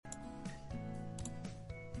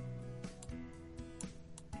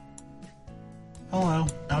Hello,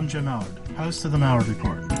 I'm Jim Mallard, host of the Mallard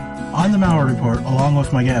Report. On the Mallard Report, along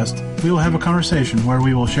with my guest, we will have a conversation where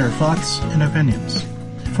we will share thoughts and opinions.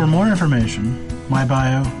 For more information, my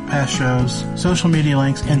bio, past shows, social media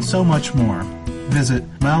links, and so much more, visit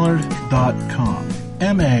mallard.com.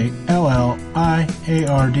 MALLIARD.com.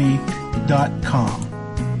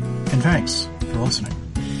 And thanks for listening.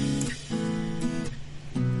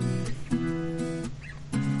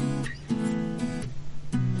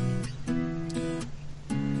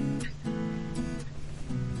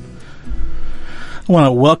 I want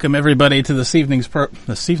to welcome everybody to this evening's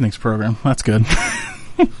program. That's good.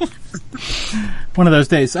 One of those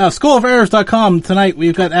days. SchoolofErrors.com. Tonight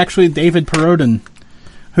we've got actually David Perrodin,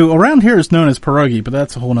 who around here is known as Pierogi, but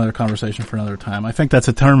that's a whole other conversation for another time. I think that's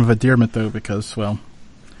a term of endearment, though, because, well,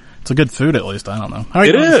 it's a good food, at least. I don't know. How are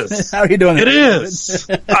you doing? How are you doing? It is.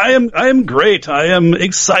 I am great. I am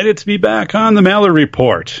excited to be back on the Mallard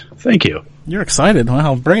Report. Thank you. You're excited.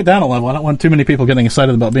 Well, bring it down a level. I don't want too many people getting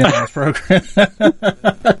excited about being on this program.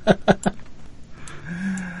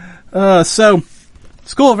 So,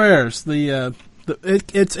 School of Errors.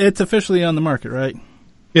 It's officially on the market, right?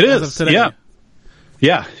 It is. Yeah.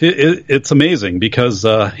 Yeah, it's amazing because,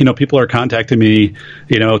 people are contacting me,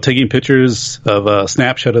 taking pictures of a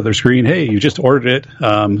snapshot of their screen. Hey, you just ordered it.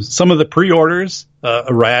 Some of the pre-orders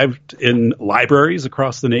arrived in libraries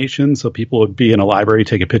across the nation, so people would be in a library,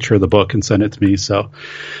 take a picture of the book, and send it to me. So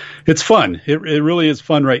it's fun. It really is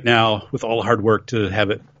fun right now with all the hard work to have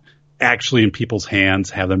it actually in people's hands,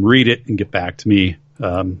 have them read it and get back to me.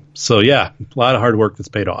 So, yeah, a lot of hard work that's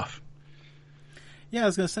paid off. Yeah, I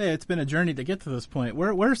was going to say, it's been a journey to get to this point.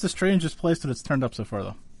 Where's the strangest place that it's turned up so far,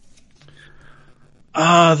 though?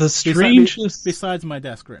 The strangest... Besides my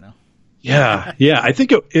desk right now. Yeah. I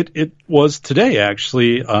think it was today,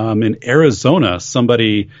 actually, in Arizona.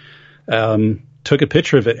 Somebody took a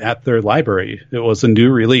picture of it at their library. It was a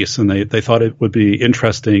new release, and they thought it would be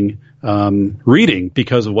interesting reading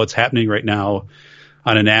because of what's happening right now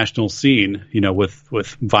on a national scene,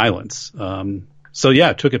 with violence. So,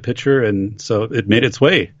 yeah, took a picture, and so it made its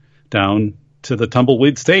way down to the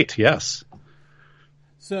tumbleweed state, yes.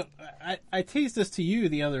 So I teased this to you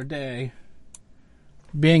the other day,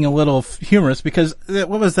 being a little humorous, because what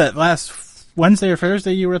was that, last Wednesday or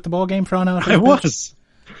Thursday you were at the ball game throwing out? I was.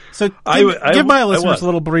 So give my listeners a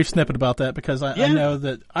little brief snippet about that, because I know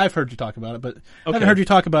that I've heard you talk about it, but I haven't heard you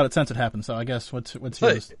talk about it since it happened, so I guess what's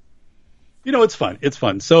yours? It's fun. It's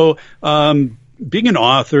fun. So, being an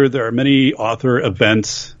author, there are many author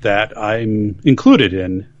events that I'm included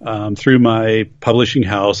in through my publishing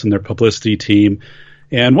house and their publicity team.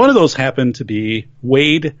 And one of those happened to be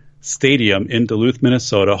Wade Stadium in Duluth,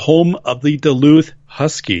 Minnesota, home of the Duluth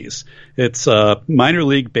Huskies. It's a minor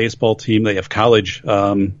league baseball team. They have college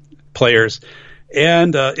players.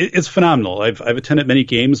 And it's phenomenal. I've attended many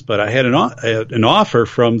games, but I had an offer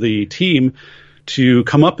from the team to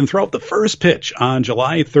come up and throw out the first pitch on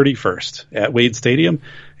July 31st at Wade Stadium.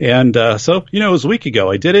 And so, it was a week ago.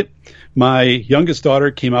 I did it. My youngest daughter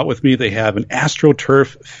came out with me. They have an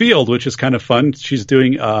AstroTurf field, which is kind of fun. She's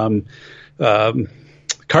doing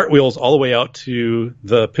cartwheels all the way out to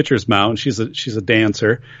the pitcher's mound. She's a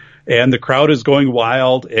dancer. And the crowd is going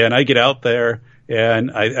wild. And I get out there, and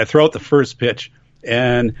I throw out the first pitch.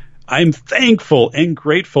 And I'm thankful and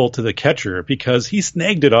grateful to the catcher because he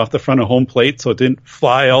snagged it off the front of home plate so it didn't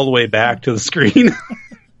fly all the way back to the screen.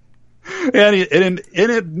 and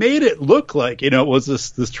it made it look like, it was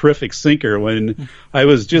this terrific sinker when I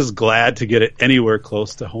was just glad to get it anywhere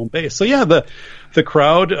close to home base. So, yeah, the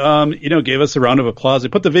crowd, gave us a round of applause. They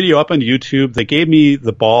put the video up on YouTube. They gave me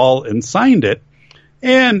the ball and signed it.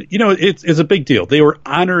 And, it's a big deal. They were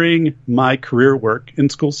honoring my career work in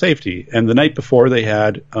school safety. And the night before they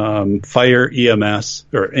had fire, EMS,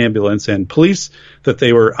 or ambulance, and police that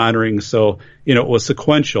they were honoring. So, it was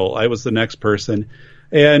sequential. I was the next person.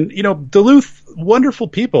 And, Duluth, wonderful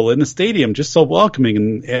people in the stadium, just so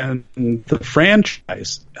welcoming. And the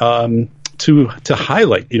franchise to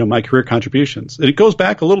highlight, my career contributions. And it goes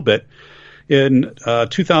back a little bit. In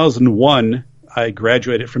 2001, I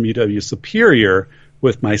graduated from UW Superior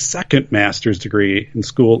with my second master's degree in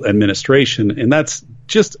school administration, and that's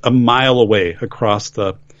just a mile away across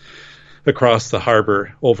the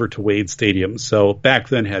harbor over to Wade Stadium. So back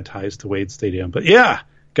then had ties to Wade Stadium. But yeah,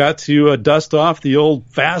 got to dust off the old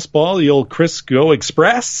fastball, the old Crisco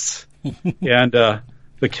Express, and the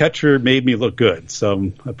catcher made me look good. So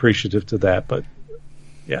I'm appreciative to that. But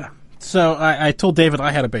yeah. So I told David I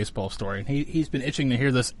had a baseball story, and he's been itching to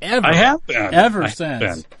hear this ever. I have been. Ever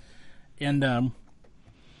since. And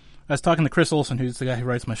I was talking to Chris Olson, who's the guy who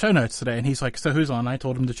writes my show notes today, and he's like, so who's on? I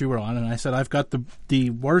told him that you were on, and I said, I've got the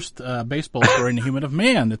worst baseball story in the human of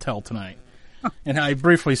man to tell tonight. And I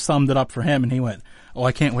briefly summed it up for him, and he went, oh,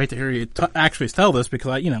 I can't wait to hear you actually tell this,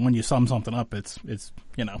 because, when you sum something up, it's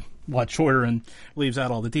a lot shorter and leaves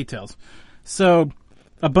out all the details. So,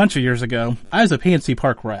 a bunch of years ago, I was a PNC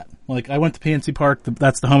Park rat. Like, I went to PNC Park,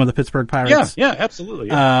 that's the home of the Pittsburgh Pirates. Yeah, absolutely.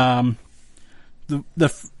 Yeah.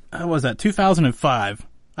 What was that, 2005?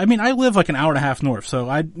 I mean, I live like an hour and a half north, so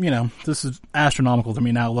this is astronomical to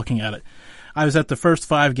me now looking at it. I was at the first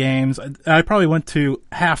 5 games. I probably went to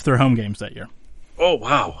half their home games that year. Oh,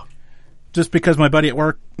 wow. Just because my buddy at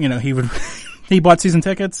work, he bought season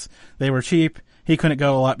tickets. They were cheap. He couldn't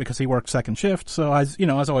go a lot because he worked second shift, so I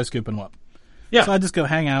was always scooping them up. Yeah. So I just go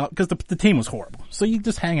hang out because the team was horrible. So you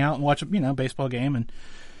just hang out and watch a baseball game and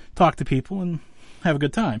talk to people and have a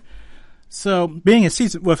good time. So being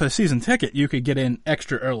with a season ticket, you could get in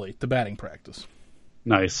extra early to batting practice.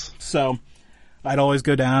 Nice. So I'd always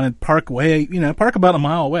go down and park about a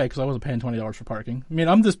mile away because I wasn't paying $20 for parking. I mean,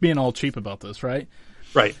 I'm just being all cheap about this, right?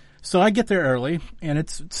 Right. So I get there early, and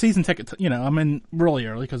it's season ticket. I'm in really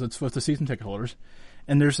early because it's with the season ticket holders.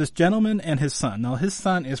 And there's this gentleman and his son. Now his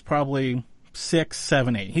son is probably 6,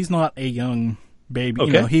 7, 8. He's not a young baby.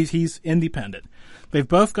 Okay. He's independent. They've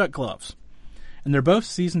both got gloves. And they're both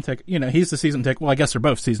season ticket, he's the season ticket, well, I guess they're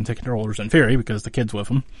both season ticket holders in theory because the kid's with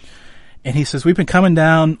him. And he says, we've been coming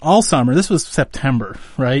down all summer. This was September,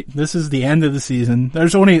 right? This is the end of the season.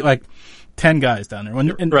 There's only like 10 guys down there.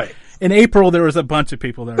 Right. In April, there was a bunch of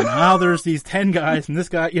people there. Now there's these 10 guys, and this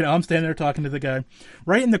guy, I'm standing there talking to the guy.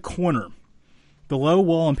 Right in the corner, the low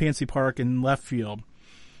wall in PNC Park in left field,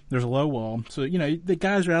 there's a low wall. So, the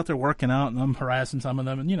guys are out there working out, and I'm harassing some of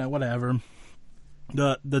them, and, whatever.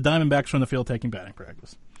 The Diamondbacks are on the field taking batting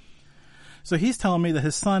practice. So he's telling me that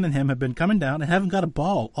his son and him have been coming down and haven't got a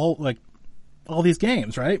ball all these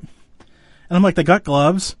games, right? And I'm like, they got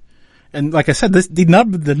gloves. And like I said,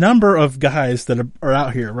 the number of guys that are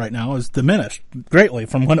out here right now is diminished greatly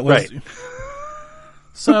from when it was. Right.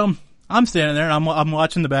 So I'm standing there and I'm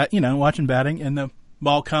watching watching batting, and the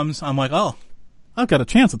ball comes. I'm like, oh, I've got a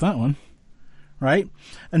chance at that one, right?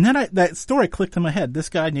 And then that story clicked in my head. This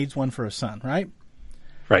guy needs one for his son, right?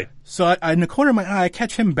 Right. So I in the corner of my eye, I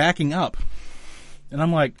catch him backing up, and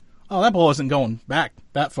I'm like, oh, that ball isn't going back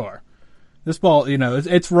that far. This ball,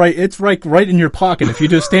 it's right in your pocket. If you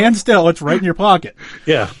just stand still, it's right in your pocket.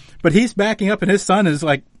 Yeah. But he's backing up, and his son is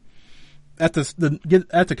like at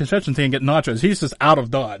the construction team getting nachos. He's just out of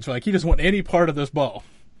dodge. Like he doesn't want any part of this ball.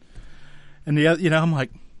 And I'm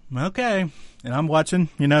like, okay. And I'm watching.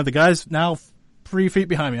 The guy's now 3 feet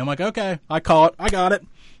behind me. I'm like, okay, I call it. I got it.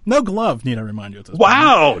 No glove, need I remind you of this.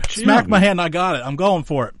 Wow. Smack my hand. I got it. I'm going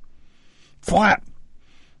for it. Flap.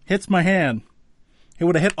 Hits my hand. It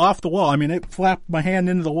would have hit off the wall. I mean, it flapped my hand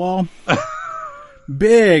into the wall.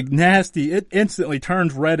 Big, nasty. It instantly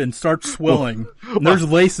turns red and starts swelling. And there's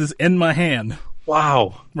laces in my hand.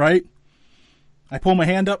 Wow. Right? I pull my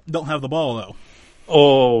hand up. Don't have the ball, though.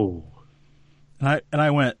 Oh. And I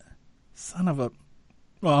went, son of a...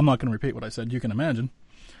 Well, I'm not going to repeat what I said. You can imagine.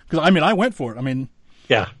 Because, I went for it.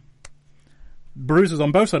 Yeah. Bruises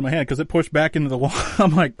on both sides of my hand because it pushed back into the wall.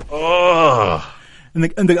 I'm like... Oh.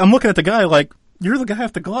 And I'm looking at the guy like, you're the guy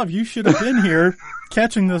with the glove. You should have been here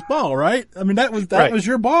catching this ball, right? That was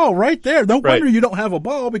your ball right there. No wonder you don't have a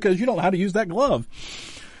ball because you don't know how to use that glove.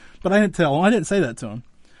 But I didn't tell him. I didn't say that to him.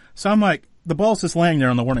 So I'm like, the ball's just laying there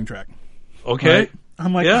on the warning track. Okay. Right?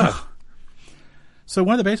 I'm like, yeah. Ugh. So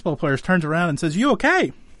one of the baseball players turns around and says, you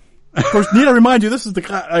okay? Of course, need I remind you, this is the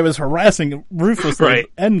guy I was harassing ruthlessly,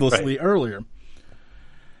 endlessly earlier.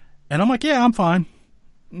 And I'm like, yeah, I'm fine.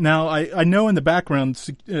 Now, I know in the background,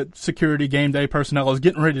 security game day personnel is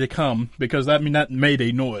getting ready to come because that made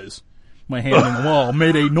a noise. My hand on the wall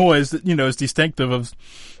made a noise that, is distinctive of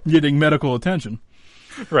getting medical attention.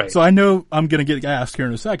 Right. So I know I'm going to get asked here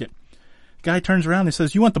in a second. Guy turns around and he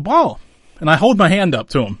says, you want the ball? And I hold my hand up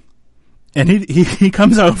to him. And he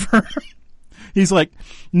comes over. He's like,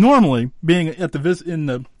 normally, being at the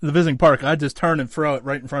visiting park, I'd just turn and throw it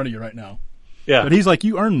right in front of you right now. Yeah. But he's like,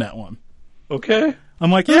 you earned that one. Okay.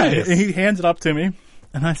 I'm like, yeah. Nice. And he hands it up to me.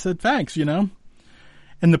 And I said, thanks, And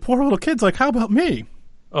the poor little kid's like, how about me?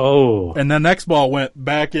 Oh. And the next ball went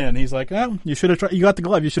back in. He's like, oh, you should have tried. You got the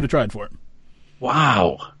glove. You should have tried for it.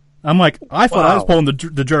 Wow. I'm like, I thought I was pulling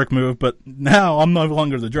the jerk move, but now I'm no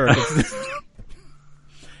longer the jerk.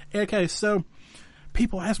 Okay, so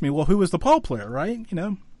people ask me, well, who was the ball player, right?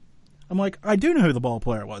 I'm like, I do know who the ball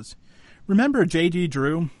player was. Remember J.D.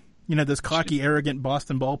 Drew? This cocky, arrogant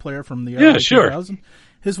Boston ball player from the early 2000s?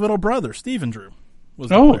 His little brother, Stephen Drew, was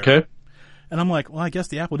the player. Okay. And I'm like, well, I guess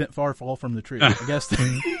the apple didn't far fall from the tree. I guess.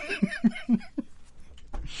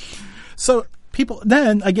 So people,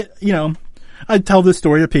 then I get, I tell this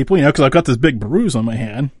story to people, because I've got this big bruise on my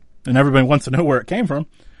hand, and everybody wants to know where it came from.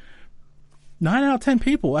 9 out of 10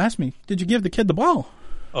 people ask me, did you give the kid the ball?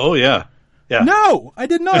 Oh, yeah. Yeah. No, I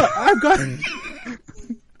did not.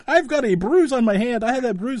 I've got a bruise on my hand. I had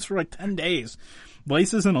that bruise for like 10 days.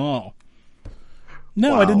 Laces and all.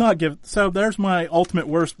 No, wow. I did not give. So there's my ultimate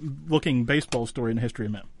worst looking baseball story in the history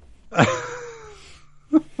of men.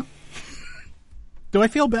 Do I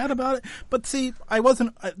feel bad about it? But see,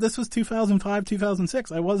 this was 2005,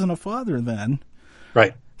 2006. I wasn't a father then.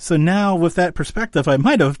 Right. So now with that perspective, I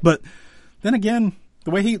might have, but then again,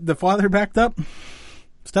 the way the father backed up,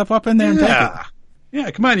 step up in there and take it.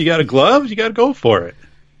 Yeah, come on, you got a glove, you got to go for it.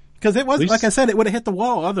 Because it was, like I said, it would have hit the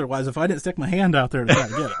wall otherwise if I didn't stick my hand out there to try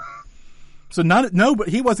to get it. So but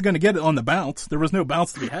he wasn't going to get it on the bounce. There was no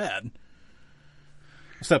bounce to be had.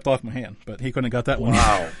 Stepped off my hand, but he couldn't have got that one.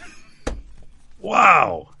 Wow.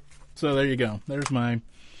 Wow. So there you go. There's my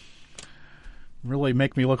really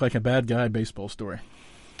make me look like a bad guy baseball story.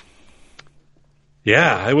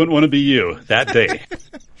 Yeah, I wouldn't want to be you that day.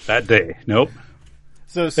 That day. Nope.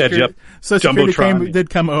 So security did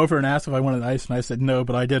come over and asked if I wanted ice, and I said no,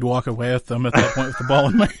 but I did walk away with them at that point with the ball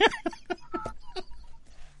in my hand.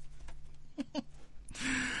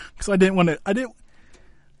 Because I didn't want to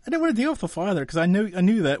deal with the father, because I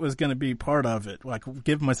knew that was going to be part of it, like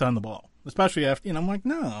giving my son the ball, especially after I'm like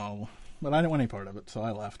no, but I didn't want any part of it, so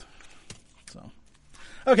I left. So,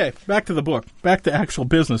 okay, back to the book, back to actual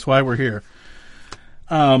business. Why we're here.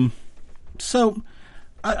 So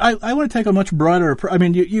I want to take a much broader approach. I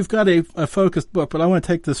mean, you've got a focused book, but I want to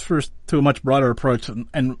take this first to a much broader approach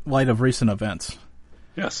in light of recent events.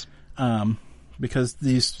 Yes. Because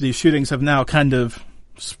these shootings have now kind of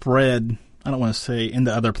spread, I don't want to say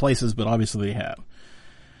into other places, but obviously they have.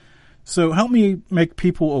 So help me make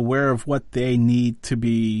people aware of what they need to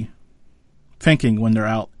be thinking when they're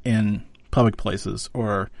out in public places,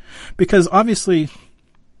 because obviously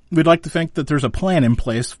we'd like to think that there's a plan in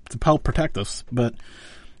place to help protect us, but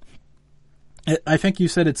I think you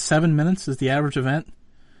said it's 7 minutes is the average event?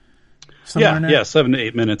 Yeah, 7 to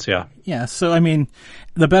 8 minutes, yeah. Yeah, so I mean,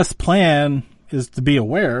 the best plan is to be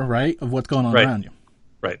aware, right, of what's going on around you.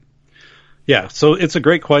 Right. Yeah, so it's a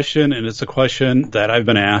great question, and it's a question that I've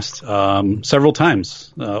been asked several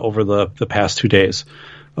times over the past 2 days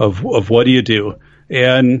of what do you do?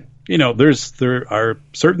 And, there are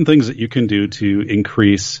certain things that you can do to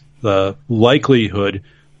increase the likelihood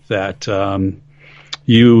that as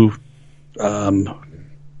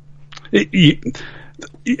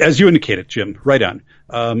you indicated, Jim, right on.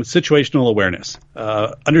 Situational awareness,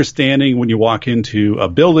 understanding when you walk into a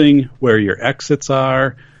building where your exits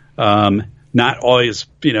are, not always,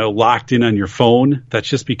 locked in on your phone. That's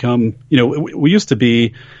just become, we used to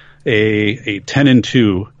be a 10 and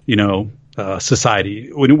 2, society.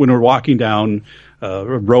 When we're walking down a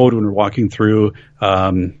road, when we're walking through,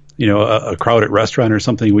 a crowded restaurant or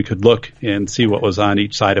something, we could look and see what was on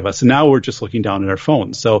each side of us. And now we're just looking down at our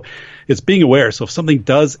phones. So it's being aware. So if something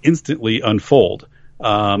does instantly unfold,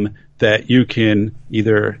 that you can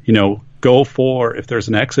either, go for if there's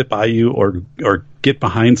an exit by you or get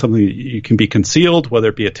behind something that you can be concealed, whether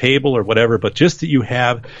it be a table or whatever, but just that you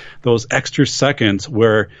have those extra seconds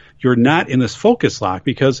where you're not in this focus lock,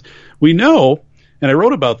 because we know, and I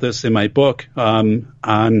wrote about this in my book,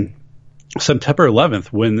 on September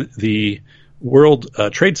 11th, when the World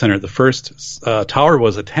Trade Center, the first tower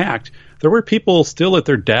was attacked, there were people still at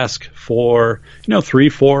their desk for, 3,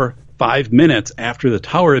 4, 5 minutes after the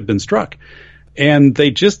tower had been struck. And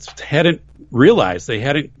they just hadn't realized. They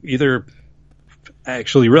hadn't either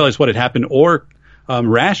actually realized what had happened or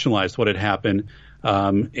rationalized what had happened.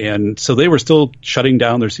 And so they were still shutting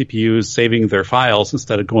down their CPUs, saving their files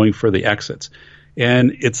instead of going for the exits.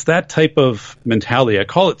 And it's that type of mentality. I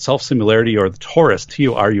call it self-similarity, or the Taurus,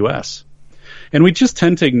 T-O-R-U-S. And we just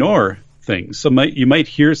tend to ignore things. So you might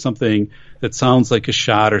hear something that sounds like a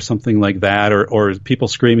shot or something like that, or people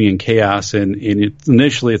screaming in chaos, and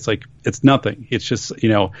initially it's like it's nothing. It's just,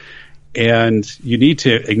 and you need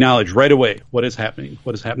to acknowledge right away what is happening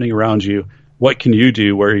around you. What can you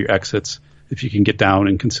do? Where are your exits? If you can get down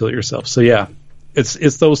and conceal yourself. So yeah,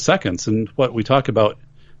 it's those seconds. And what we talk about,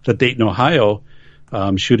 the Dayton, Ohio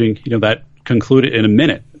shooting, that concluded in a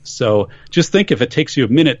minute. So just think, if it takes you a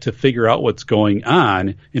minute to figure out what's going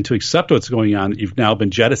on and to accept what's going on, you've now been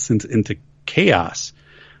jettisoned into chaos.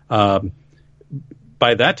 By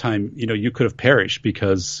that time, you could have perished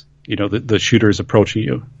because, the shooter is approaching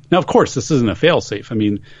you. Now, of course, this isn't a fail-safe. I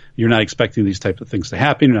mean, you're not expecting these types of things to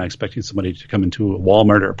happen. You're not expecting somebody to come into a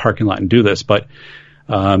Walmart or a parking lot and do this. But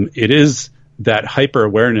it is that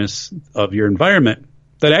hyper-awareness of your environment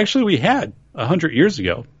that actually we had 100 years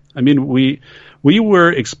ago. I mean, we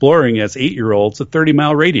were exploring as 8-year-olds a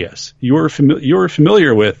 30-mile radius. You were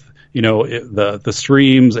familiar with, the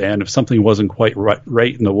streams, and if something wasn't quite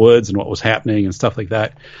right in the woods and what was happening and stuff like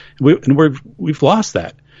that. We've lost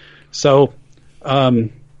that. So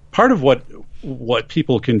part of what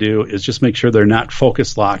people can do is just make sure they're not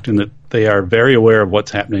focus locked and that they are very aware of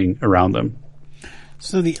what's happening around them.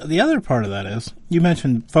 So the other part of that is, you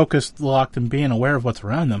mentioned focus locked and being aware of what's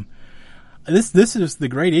around them. This is the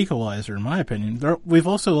great equalizer, in my opinion. We've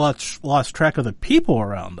also lost track of the people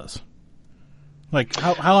around us. Like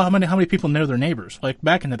how many people know their neighbors? Like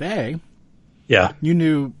back in the day, yeah, you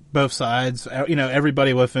knew both sides.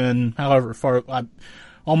 Everybody within however far,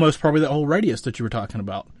 almost probably the whole radius that you were talking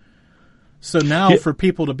about. So now for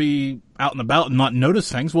people to be out and about and not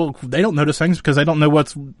notice things, well, they don't notice things because they don't know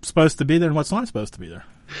what's supposed to be there and what's not supposed to be there.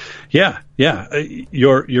 Yeah,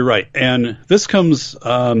 you're right, and this comes.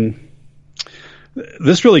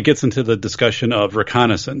 This really gets into the discussion of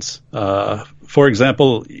reconnaissance. For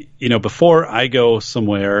example, before I go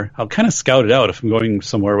somewhere, I'll kind of scout it out if I'm going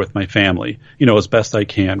somewhere with my family, as best I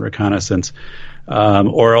can, reconnaissance,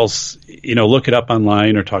 or else, look it up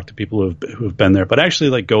online or talk to people who have been there, but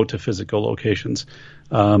actually go to physical locations.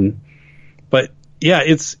 But yeah,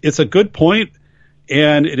 it's a good point,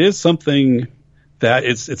 and it is something that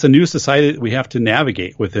it's a new society that we have to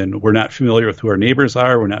navigate within. We're not familiar with who our neighbors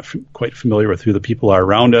are. We're not quite familiar with who the people are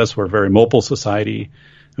around us. We're a very mobile society.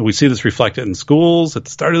 And we see this reflected in schools at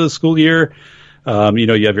the start of the school year.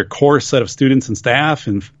 You have your core set of students and staff,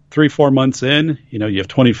 and 3-4 months in, you have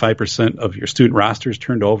 25% of your student rosters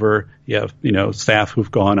turned over. You have, staff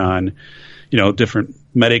who've gone on, different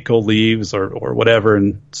medical leaves or whatever,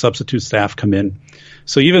 and substitute staff come in.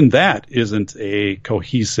 So even that isn't a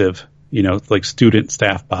cohesive student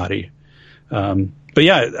staff body. But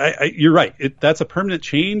yeah, you're right. That's a permanent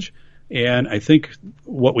change. And I think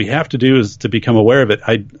what we have to do is to become aware of it.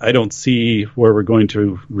 I don't see where we're going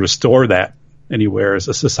to restore that anywhere as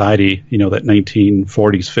a society, that 1940s,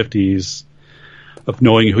 50s of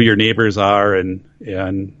knowing who your neighbors are and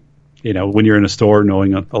when you're in a store,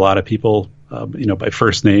 knowing a lot of people, by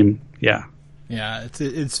first name. Yeah. Yeah.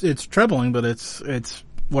 It's troubling, but it's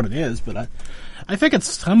what it is. But I think at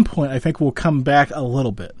some point, we'll come back a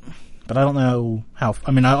little bit, but I don't know how.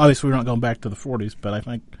 I mean, obviously we're not going back to the 40s, but I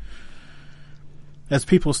think as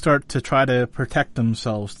people start to try to protect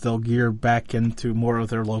themselves, they'll gear back into more of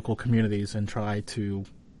their local communities and try to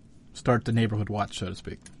start the neighborhood watch, so to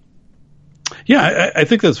speak. Yeah, I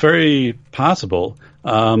think that's very possible.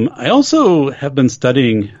 I also have been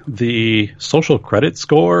studying the social credit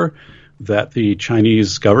score that the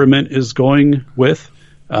Chinese government is going with.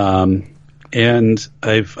 And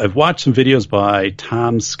I've watched some videos by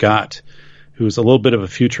Tom Scott, who's a little bit of a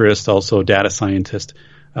futurist, also a data scientist.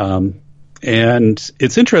 And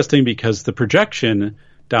it's interesting because the projection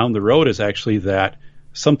down the road is actually that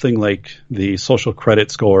something like the social credit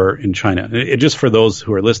score in China, just for those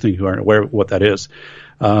who are listening who aren't aware of what that is,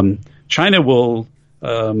 China will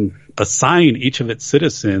assign each of its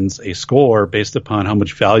citizens a score based upon how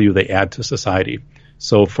much value they add to society.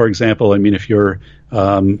 So, for example, if you're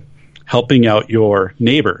helping out your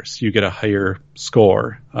neighbors, you get a higher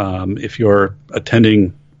score. If you're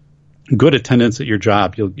attending good attendance at your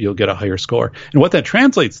job, you'll get a higher score. And what that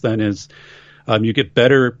translates then is you get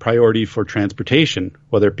better priority for transportation,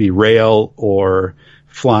 whether it be rail or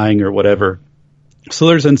flying or whatever. So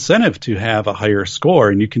there's incentive to have a higher score,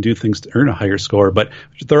 and you can do things to earn a higher score. But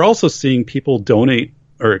they're also seeing people donate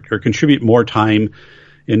or contribute more time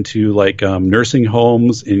into nursing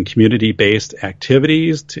homes and community-based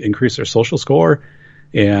activities to increase their social score.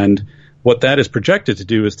 And what that is projected to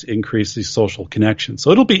do is to increase these social connections.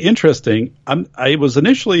 So it'll be interesting. I was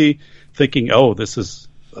initially thinking, this is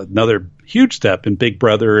another huge step in Big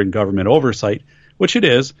Brother and government oversight, which it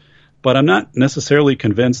is, but I'm not necessarily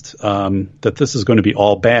convinced that this is going to be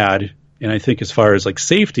all bad. And I think as far as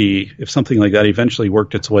safety, if something like that eventually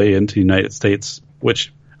worked its way into the United States,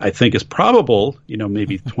 which I think is probable,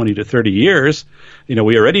 maybe 20 to 30 years, we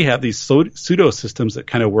already have these pseudo systems that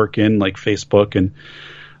kind of work in Facebook and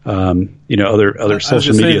other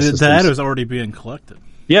social media systems. The data is already being collected.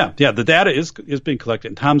 Yeah, the data is being collected.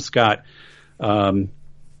 And Tom Scott, in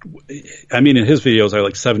his videos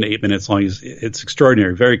are 7 to 8 minutes long. It's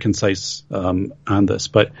extraordinary, very concise on this.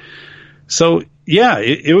 But so yeah,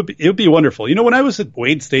 it would be wonderful. When I was at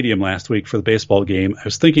Wade Stadium last week for the baseball game, I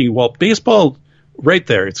was thinking, well, baseball right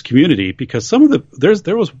there, it's community, because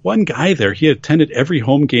there was one guy there. He attended every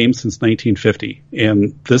home game since 1950,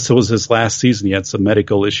 and this was his last season. He had some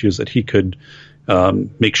medical issues that he could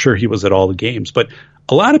make sure he was at all the games. But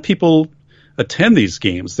a lot of people attend these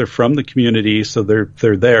games. They're from the community, so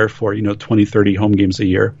they're there for 20, 30 home games a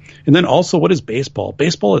year. And then also, what is baseball?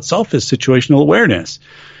 Baseball itself is situational awareness.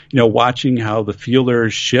 Watching how the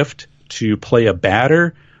fielders shift to play a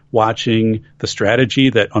batter, watching the strategy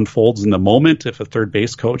that unfolds in the moment. If a third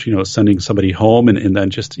base coach, is sending somebody home, and then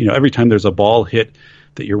just, every time there's a ball hit,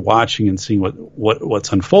 that you're watching and seeing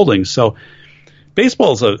what's unfolding. So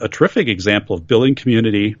baseball is a terrific example of building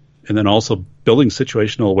community and then also building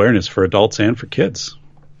situational awareness for adults and for kids.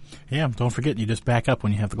 Yeah, don't forget, you just back up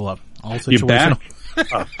when you have the glove. All situational.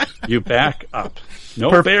 You back up.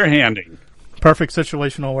 No barehanding. Perfect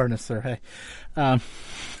situational awareness, sir. Hey.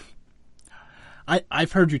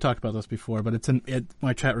 I've heard you talk about this before, but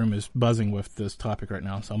my chat room is buzzing with this topic right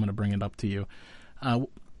now, so I'm going to bring it up to you. I'm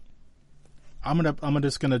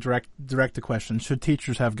just going to direct the question: should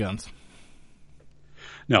teachers have guns?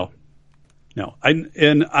 No.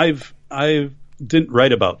 I didn't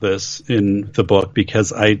write about this in the book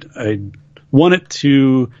because I wanted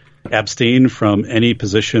to abstain from any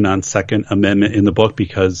position on Second Amendment in the book,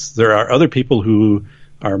 because there are other people who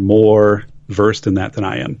are more versed in that than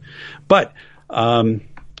I am. But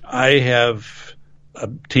I have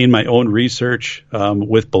obtained my own research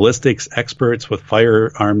with ballistics experts, with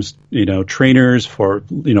firearms, trainers for,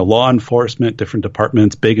 law enforcement, different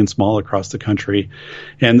departments, big and small across the country.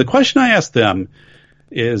 And the question I asked them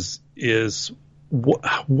is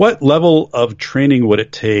what level of training would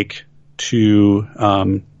it take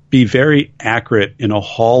to be very accurate in a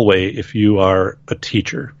hallway if you are a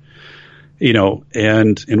teacher?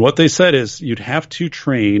 And what they said is you'd have to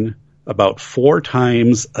train about 4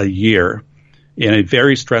 times a year in a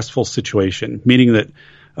very stressful situation, meaning that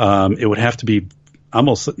it would have to be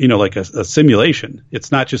almost, like a simulation.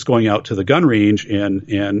 It's not just going out to the gun range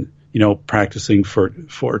and practicing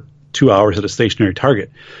for 2 hours at a stationary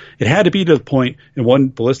target. It had to be to the point, and one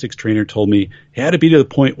ballistics trainer told me, it had to be to the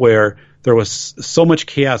point where there was so much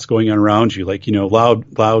chaos going on around you, like, loud,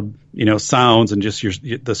 sounds and just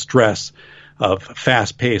the stress of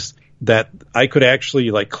fast pace, that I could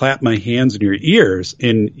actually clap my hands in your ears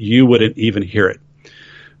and you wouldn't even hear it.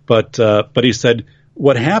 But he said,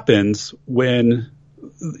 what happens when,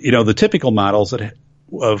 the typical models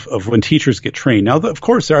of when teachers get trained. Now, of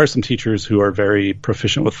course, there are some teachers who are very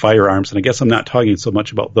proficient with firearms, and I guess I'm not talking so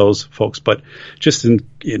much about those folks, but just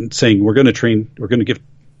in saying we're going to give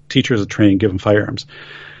teachers a training, give them firearms.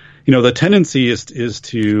 The tendency is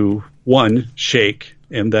to, one, shake,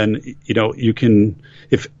 and then, you can,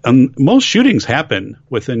 if most shootings happen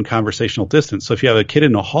within conversational distance. So if you have a kid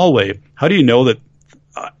in a hallway, how do you know that,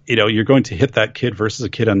 you're going to hit that kid versus a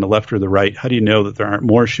kid on the left or the right? How do you know that there aren't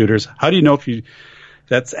more shooters? How do you know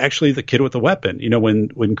that's actually the kid with the weapon?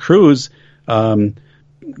 When Cruz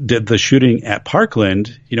did the shooting at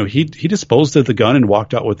Parkland, he disposed of the gun and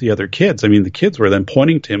walked out with the other kids. I mean, the kids were then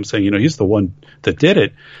pointing to him saying, he's the one that did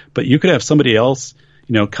it. But you could have somebody else,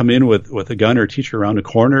 come in with a gun, or a teacher around a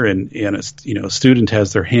corner, and a student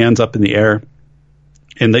has their hands up in the air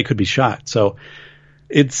and they could be shot. So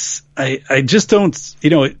I just don't,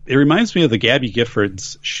 it reminds me of the Gabby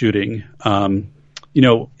Giffords shooting.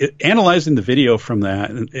 Analyzing the video from that,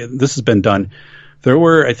 and this has been done, there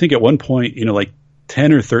were, I think at one point,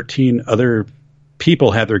 10 or 13 other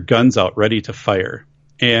people had their guns out ready to fire.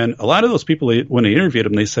 And a lot of those people, when I interviewed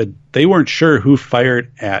them, they said they weren't sure who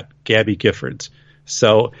fired at Gabby Giffords.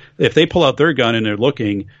 So if they pull out their gun and they're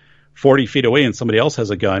looking 40 feet away and somebody else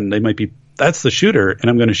has a gun, they might be, that's the shooter, and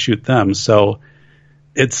I'm going to shoot them. So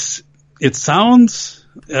it sounds,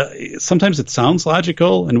 sometimes it sounds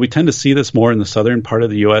logical, and we tend to see this more in the southern part of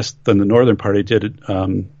the U.S. than the northern part. I did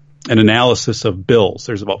an analysis of bills.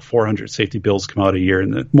 There's about 400 safety bills come out a year,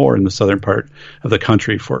 and more in the southern part of the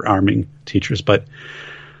country for arming teachers. But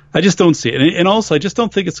I just don't see it. And also, I just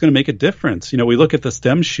don't think it's going to make a difference. We look at the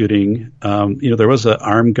STEM shooting. There was an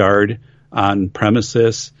armed guard on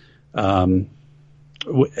premises. I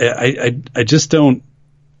just don't.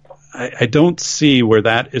 I don't see where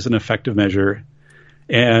that is an effective measure.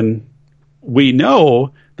 And we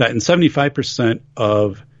know that in 75%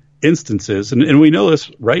 of instances, and we know this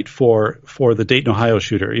right for the Dayton, Ohio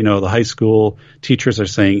shooter, the high school teachers are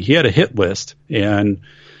saying he had a hit list, and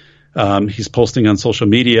he's posting on social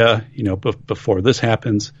media, before this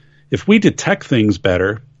happens. If we detect things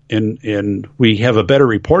better and we have a better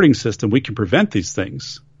reporting system, we can prevent these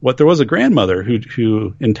things. There was a grandmother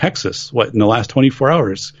who in Texas, in the last 24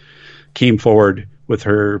 hours, came forward with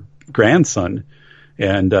her grandson,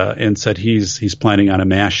 and said he's planning on a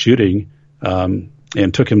mass shooting,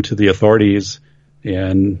 and took him to the authorities,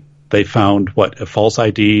 and they found a false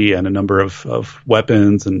ID and a number of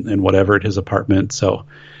weapons and whatever at his apartment. So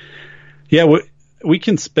yeah, we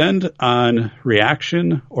can spend on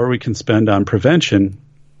reaction or we can spend on prevention.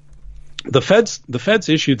 The feds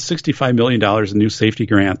issued $65 million in new safety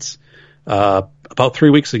grants about 3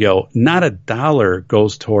 weeks ago. Not a dollar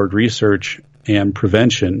goes toward research and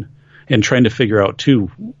prevention and trying to figure out, too,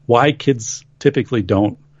 why kids typically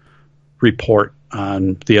don't report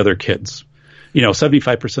on the other kids.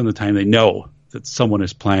 75% of the time they know that someone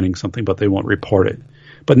is planning something, but they won't report it.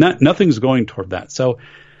 But nothing's going toward that. So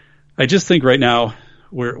I just think right now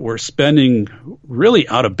we're spending really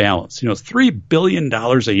out of balance. It's $3 billion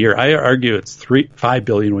a year. I argue it's $5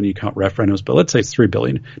 billion when you count referendums, but let's say it's $3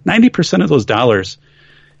 billion. 90% of those dollars,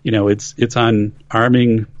 it's on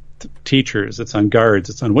arming teachers, it's on guards,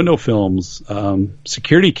 it's on window films,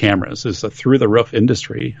 security cameras is a through the roof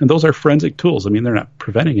industry, and those are forensic tools. I mean, they're not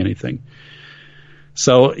preventing anything.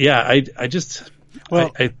 So yeah, I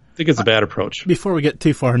think it's a bad approach. Before we get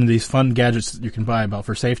too far into these fun gadgets that you can buy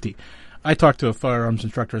for safety, I talked to a firearms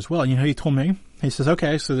instructor as well. He told me, he says,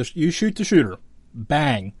 okay, so you shoot the shooter,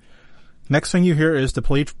 bang. Next thing you hear is the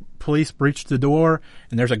police breach the door,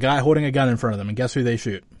 and there's a guy holding a gun in front of them, and guess who they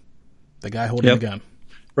shoot? The guy holding the gun.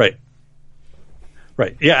 Right.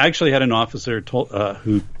 Yeah, I actually had an officer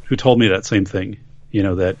who told me that same thing.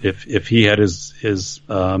 That if he had his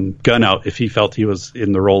gun out, if he felt he was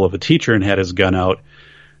in the role of a teacher and had his gun out,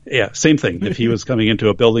 yeah, same thing. If he was coming into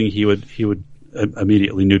a building, he would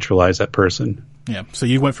immediately neutralize that person. Yeah. So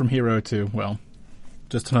you went from hero to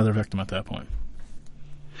just another victim at that point.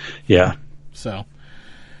 Yeah. So.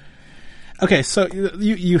 Okay, so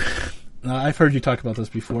you I've heard you talk about this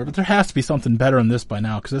before, but there has to be something better in this by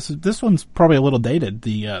now, because this one's probably a little dated.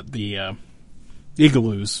 The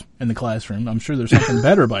igloos in the classroom. I'm sure there's something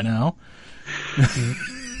better by now.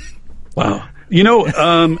 Wow.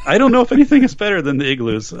 I don't know if anything is better than the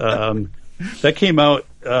igloos. That came out,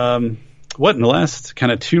 in the last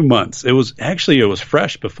kind of 2 months. It was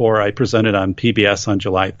fresh before I presented on PBS on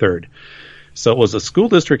July 3rd. So it was a school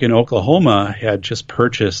district in Oklahoma had just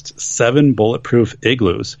purchased 7 bulletproof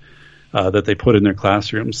igloos that they put in their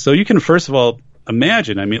classrooms. So you can, first of all,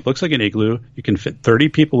 imagine, it looks like an igloo. You can fit 30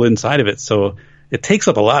 people inside of it. So it takes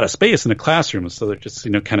up a lot of space in a classroom. So they're just,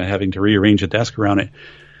 kind of having to rearrange a desk around it.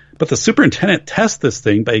 But the superintendent tests this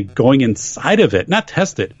thing by going inside of it, not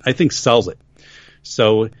test it, I think sells it.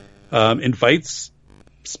 So invites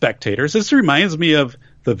spectators. This reminds me of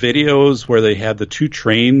the videos where they had the 2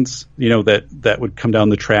 trains, that would come down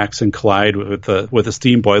the tracks and collide with the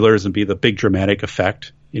steam boilers and be the big dramatic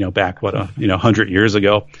effect, back 100 years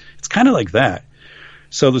ago. It's kind of like that.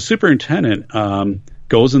 So the superintendent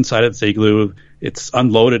goes inside of this igloo. It's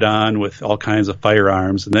unloaded on with all kinds of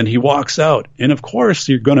firearms, and then he walks out. And of course,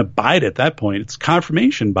 you're going to buy it at that point. It's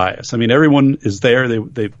confirmation bias. Everyone is there.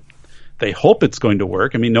 They hope it's going to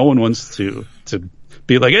work. No one wants to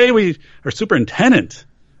be like, hey, our superintendent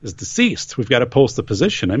is deceased. We've got to post the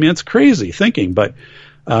position. It's crazy thinking, but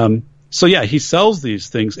so yeah, he sells these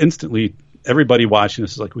things instantly. Everybody watching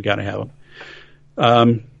this is like, we got to have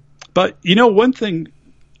them. But one thing,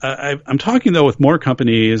 I'm talking though with more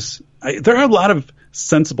companies. There are a lot of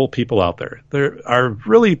sensible people out there. There are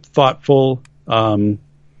really thoughtful people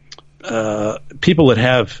that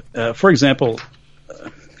have, for example,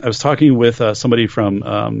 I was talking with somebody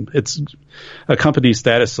from it's a company,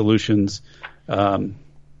 Status Solutions, and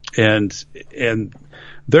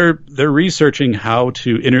they're researching how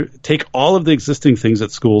to take all of the existing things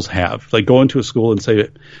that schools have, like go into a school and say,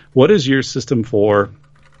 what is your system for,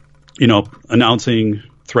 announcing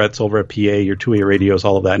threats over a PA, your two-way radios,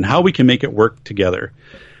 all of that, and how we can make it work together.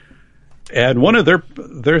 And one of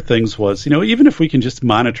their things was, even if we can just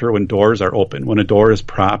monitor when doors are open, when a door is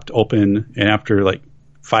propped open, and after like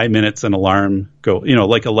 5 minutes, an alarm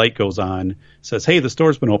like a light goes on, says, hey, this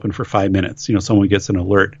door's been open for 5 minutes. Someone gets an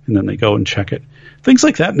alert, and then they go and check it. Things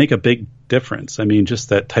like that make a big difference. Just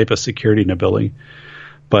that type of security in a building.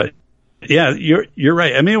 But yeah, you're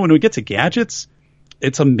right. When we get to gadgets,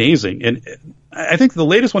 it's amazing. And I think the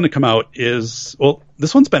latest one to come out is,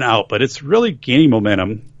 this one's been out, but it's really gaining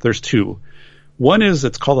momentum. There's 2. One is,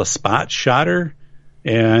 it's called a spot shotter.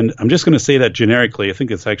 And I'm just going to say that generically. I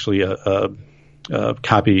think it's actually a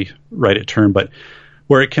copyrighted term, but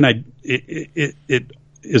where it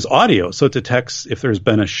is audio. So it detects if there's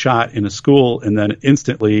been a shot in a school and then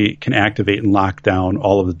instantly can activate and lock down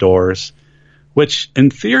all of the doors, which in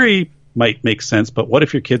theory might make sense. But what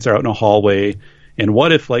if your kids are out in a hallway? And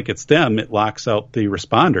what if, like it's them, it locks out the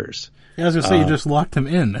responders? Yeah, I was going to say, you just locked him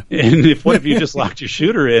in. And what if you just locked your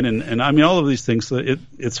shooter in? And I mean, all of these things, so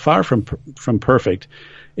it's far from perfect.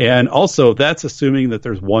 And also, that's assuming that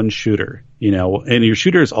there's one shooter, and your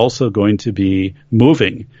shooter is also going to be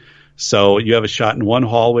moving. So you have a shot in one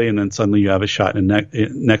hallway, and then suddenly you have a shot in the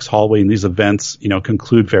next hallway, and these events,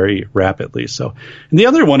 conclude very rapidly. So, and the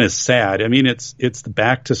other one is sad. I mean, it's the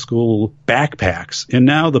back to school backpacks, and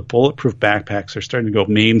now the bulletproof backpacks are starting to go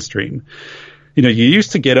mainstream. You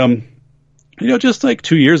used to get them, just like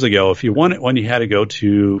 2 years ago, if you wanted one, you had to go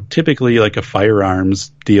to typically like a firearms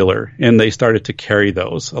dealer, and they started to carry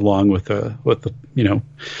those along with the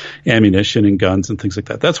ammunition and guns and things like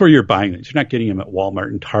that. That's where you're buying these. You're not getting them at Walmart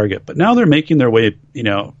and Target, but now they're making their way,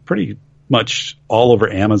 pretty much all over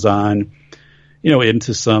Amazon,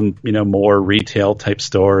 into some, more retail type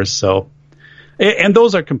stores. So, and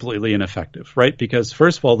those are completely ineffective, right? Because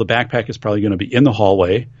first of all, the backpack is probably going to be in the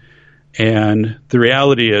hallway, and the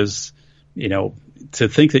reality is, to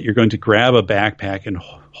think that you're going to grab a backpack and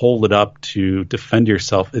hold it up to defend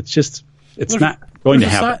yourself, it's not going to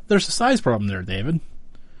happen. There's a size problem there, David.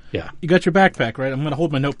 Yeah. You got your backpack, right? I'm going to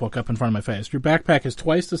hold my notebook up in front of my face. Your backpack is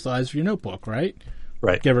twice the size of your notebook, right?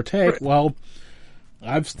 Right. Give or take. Right. Well,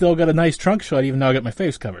 I've still got a nice trunk shot, even though I got my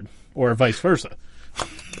face covered, or vice versa.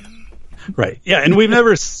 Right. Yeah, and we've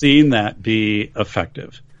never seen that be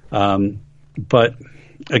effective. But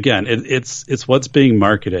again, it's what's being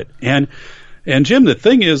marketed. And Jim, the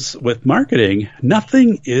thing is with marketing,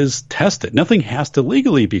 nothing is tested. Nothing has to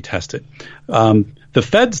legally be tested. The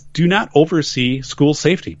feds do not oversee school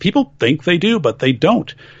safety. People think they do, but they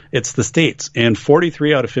don't. It's the states, and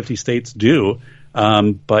 43 out of 50 states do.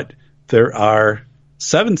 But there are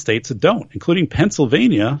 7 states that don't, including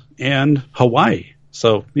Pennsylvania and Hawaii.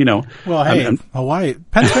 So, Well, hey, Hawaii,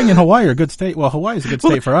 Pennsylvania and Hawaii are a good state. Well, Hawaii is a good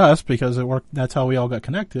state for us because it worked. That's how we all got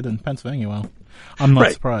connected. And Pennsylvania, well, I'm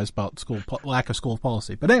not surprised about lack of school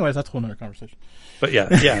policy. But anyways, that's a whole other conversation. But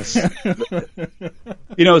yes.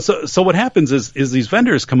 So what happens is these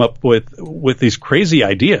vendors come up with these crazy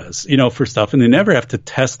ideas, for stuff, and they never have to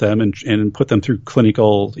test them and put them through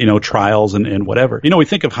clinical, trials and whatever. We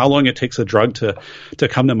think of how long it takes a drug to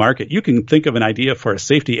come to market. You can think of an idea for a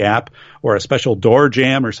safety app or a special door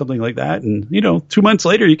jam or something like that, and 2 months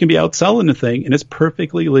later you can be out selling the thing, and it's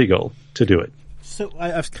perfectly legal to do it. So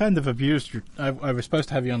I've kind of abused your. I was supposed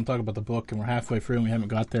to have you on to talk about the book, and we're halfway through, and we haven't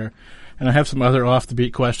got there. And I have some other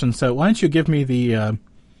off-the-beat questions. So why don't you give me the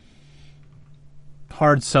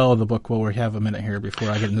hard sell of the book while we have a minute here before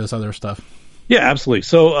I get into this other stuff? Yeah, absolutely.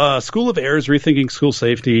 So School of Errors, Rethinking School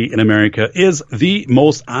Safety in America is the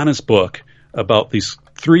most honest book about these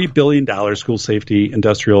 $3 billion school safety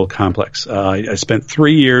industrial complex. I spent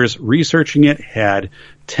 3 years researching it, had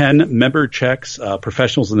 10 member checks,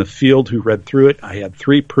 professionals in the field who read through it. I had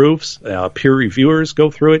 3 proofs, peer reviewers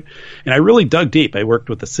go through it, and I really dug deep. I worked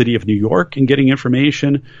with the city of New York in getting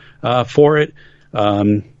information for it,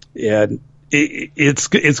 and it's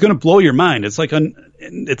going to blow your mind. It's like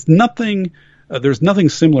it's nothing. There's nothing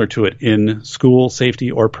similar to it in school safety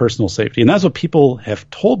or personal safety. And that's what people have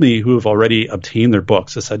told me who have already obtained their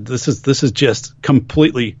books. They said, this is just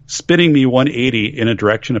completely spinning me 180 in a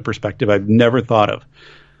direction, a perspective I've never thought of.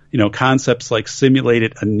 Concepts like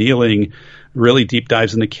simulated annealing, really deep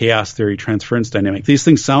dives into chaos theory, transference dynamic. These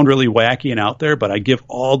things sound really wacky and out there, but I give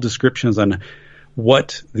all descriptions on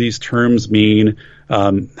what these terms mean,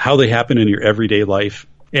 how they happen in your everyday life.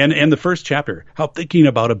 And the first chapter, how thinking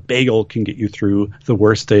about a bagel can get you through the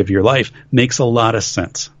worst day of your life, makes a lot of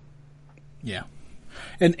sense. Yeah,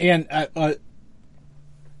 and I've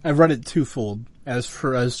read it twofold, as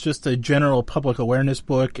just a general public awareness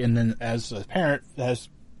book, and then as a parent that has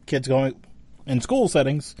kids going in school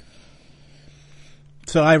settings.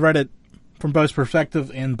 So I read it from both perspectives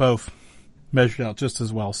and both measured out just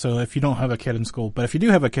as well. So if you don't have a kid in school, but if you do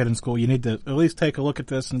have a kid in school, you need to at least take a look at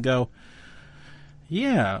this and go,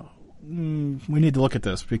 yeah, we need to look at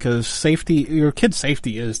this, because safety, your kid's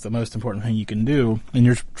safety is the most important thing you can do, and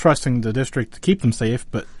you're trusting the district to keep them safe.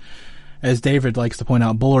 But as David likes to point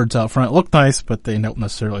out, bullards out front look nice, but they don't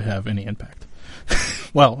necessarily have any impact.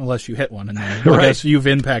 Well, unless you hit one, and then I guess you've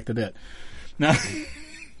impacted it. Now,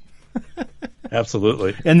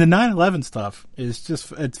 absolutely. And the 9/11 stuff is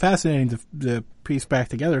it's fascinating to piece back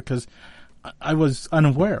together, because I was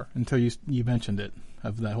unaware until you mentioned it,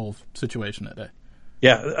 of that whole situation that day.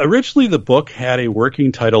 Yeah, originally the book had a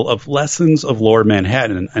working title of Lessons of Lower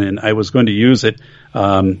Manhattan, and I was going to use it.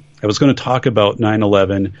 I was going to talk about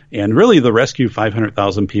 9/11 and really the rescue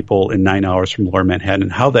 500,000 people in 9 hours from Lower Manhattan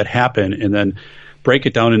and how that happened, and then break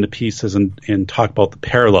it down into pieces and talk about the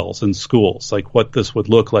parallels in schools, like what this would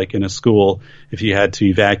look like in a school if you had to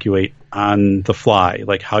evacuate on the fly,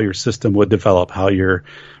 like how your system would develop, how your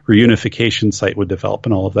reunification site would develop,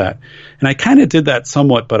 and all of that. And I kind of did that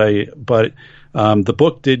somewhat, but the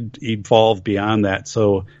book did evolve beyond that.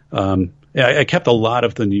 So I kept a lot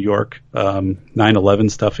of the New York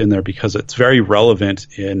 9/11 stuff in there because it's very relevant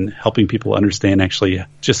in helping people understand actually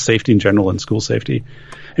just safety in general and school safety.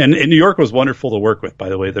 And New York was wonderful to work with, by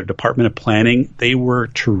the way. Their Department of Planning, they were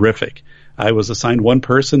terrific. I was assigned one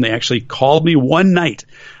person. They actually called me one night.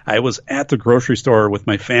 I was at the grocery store with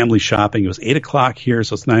my family shopping. It was 8 o'clock here,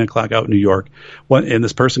 so it's 9 o'clock out in New York. And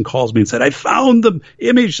this person calls me and said, I found the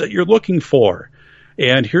image that you're looking for.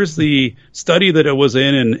 And here's the study that it was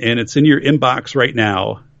in, and it's in your inbox right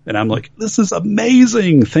now. And I'm like, this is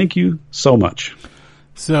amazing. Thank you so much.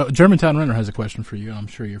 So Germantown Renner has a question for you. I'm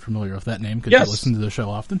sure you're familiar with that name because you listen to the show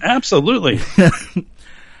often. Absolutely.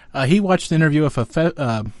 He watched an interview of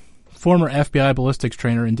a former FBI ballistics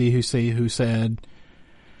trainer in D.C. who said,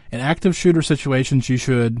 in active shooter situations, you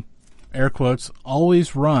should, air quotes,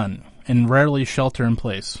 always run and rarely shelter in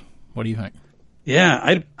place. What do you think?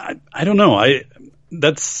 Yeah, I don't know.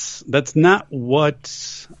 That's not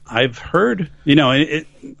what I've heard. You know,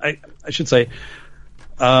 I should say.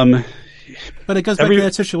 But it goes back to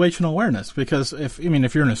that situational awareness, because if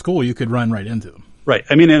you're in a school, you could run right into them. Right.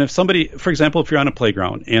 I mean, and if somebody, for example, if you're on a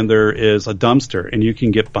playground and there is a dumpster and you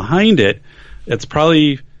can get behind it, it's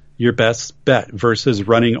probably your best bet versus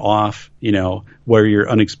running off, where you're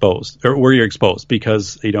unexposed or where you're exposed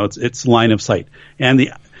because, it's line of sight.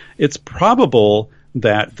 And it's probable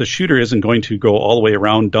that the shooter isn't going to go all the way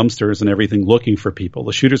around dumpsters and everything looking for people.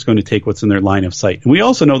 The shooter's going to take what's in their line of sight. And we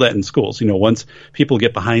also know that in schools. Once people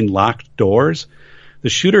get behind locked doors, the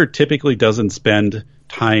shooter typically doesn't spend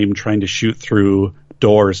time trying to shoot through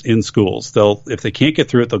doors in schools. If they can't get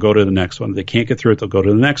through it, they'll go to the next one. If they can't get through it, they'll go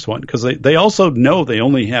to the next one because they also know they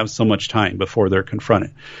only have so much time before they're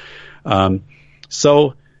confronted. I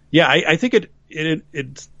think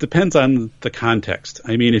it depends on the context.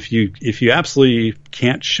 I mean, if you absolutely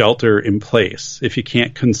can't shelter in place, if you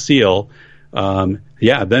can't conceal, then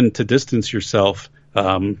to distance yourself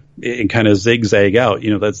and kind of zigzag out,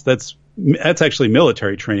 that's actually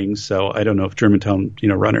military training. So I don't know if Germantown,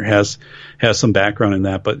 Runner has some background in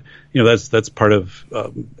that, but that's part of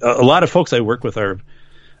a lot of folks I work with are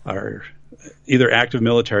either active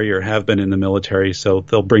military or have been in the military, so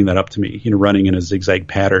they'll bring that up to me, running in a zigzag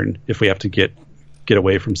pattern if we have to get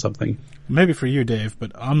away from something. Maybe for you, Dave,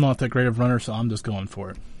 but I'm not that great of a runner, so I'm just going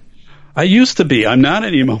for it. I used to be. I'm not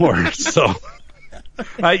anymore. So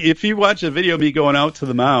if you watch a video of me going out to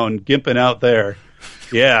the mound, gimping out there,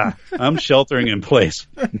 yeah, I'm sheltering in place.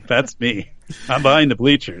 That's me. I'm behind the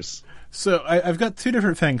bleachers. So I've got two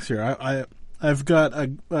different things here. I've got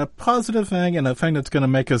a positive thing and a thing that's going to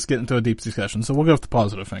make us get into a deep discussion. So we'll go with the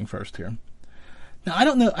positive thing first here. Now, I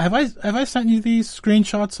don't know. Have I sent you these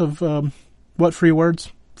screenshots of what free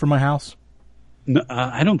words for my house? No,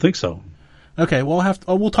 I don't think so. Okay, well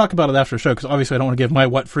we'll talk about it after the show because obviously I don't want to give my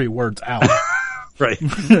what free words out. Right.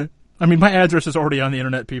 I mean, my address is already on the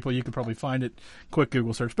internet, people. You can probably find it. Quick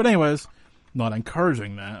Google search. But anyways, not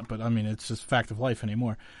encouraging that, but I mean, it's just fact of life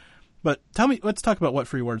anymore. But let's talk about what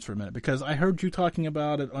free words for a minute, because I heard you talking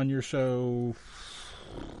about it on your show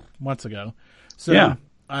months ago. So yeah.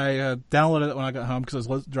 I downloaded it when I got home because I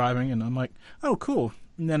was driving, and I'm like, oh, cool.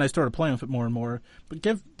 And then I started playing with it more and more. But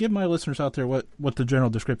give my listeners out there what the general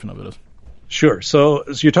description of it is. Sure. So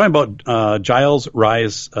you're talking about Giles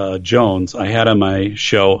Rise Jones. I had on my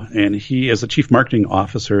show, and he is the chief marketing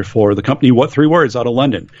officer for the company What Three Words out of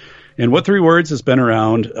London. And What Three Words has been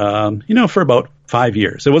around, for about 5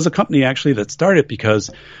 years. It was a company actually that started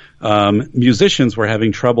because musicians were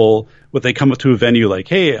having trouble. They come up to a venue like,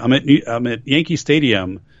 hey, I'm at Yankee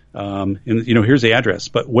Stadium. And here's the address,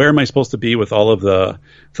 but where am I supposed to be with all of the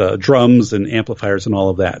drums and amplifiers and all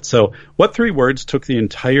of that? So What Three Words took the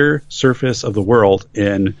entire surface of the world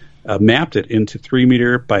and mapped it into 3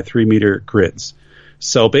 meter by 3 meter grids.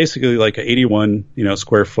 So basically like an 81,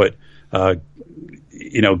 square foot,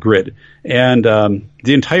 grid, and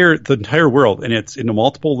the entire world, and it's in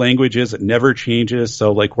multiple languages. It never changes.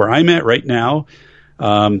 So like where I'm at right now,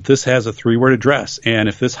 this has a 3-word address, and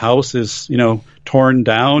if this house is torn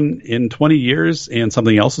down in 20 years and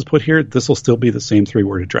something else is put here, this will still be the same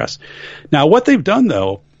 3-word address. Now, what they've done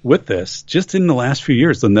though with this, just in the last few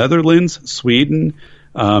years, the Netherlands, Sweden,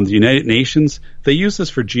 the United Nations, they use this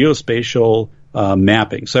for geospatial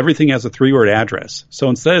mapping. So everything has a 3-word address. So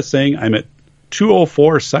instead of saying I'm at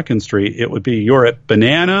 204 2nd Street, it would be you're at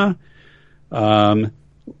Banana,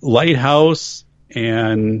 Lighthouse,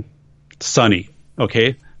 and Sunny.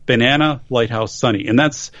 Okay, Banana Lighthouse Sunny, and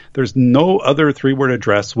there's no other 3-word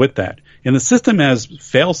address with that. And the system has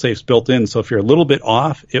fail-safes built in, so if you're a little bit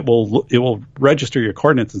off, it will register your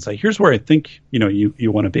coordinates and say, here's where I think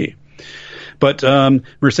you want to be. But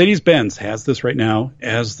Mercedes-Benz has this right now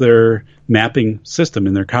as their mapping system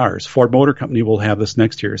in their cars. Ford Motor Company will have this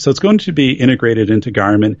next year. So it's going to be integrated into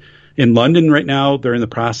Garmin. In London right now, they're in the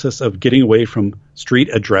process of getting away from street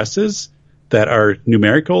addresses that are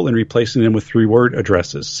numerical and replacing them with 3-word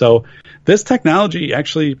addresses. So this technology,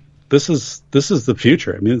 actually, this is the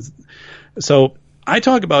future. I mean, so I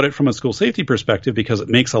talk about it from a school safety perspective because it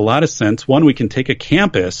makes a lot of sense. One, we can take a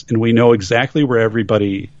campus and we know exactly where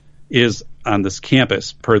everybody is on this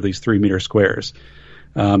campus per these 3-meter squares.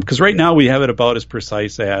 Because right now we have it about as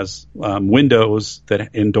precise as windows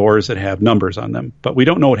and doors that have numbers on them. But we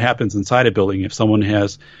don't know what happens inside a building. If someone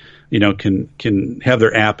has can have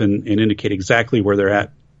their app and indicate exactly where they're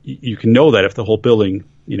at. You can know that if the whole building,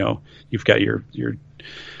 you've got your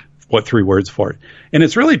what 3 words for it. And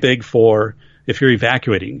it's really big for if you're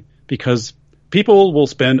evacuating, because people will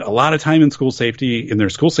spend a lot of time in school safety, in their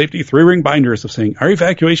school safety 3-ring binders of saying, our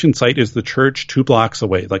evacuation site is the church 2 blocks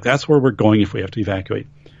away. Like, that's where we're going if we have to evacuate.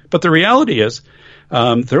 But the reality is,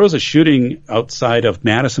 there was a shooting outside of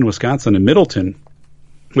Madison, Wisconsin, in Middleton,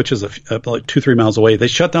 which is like 2-3 miles away. They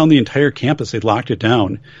shut down the entire campus. They locked it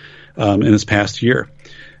down in this past year.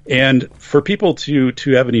 And for people to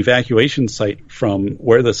have an evacuation site from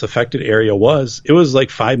where this affected area was, it was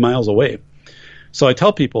like 5 miles away. So I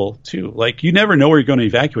tell people, too, like, you never know where you're going to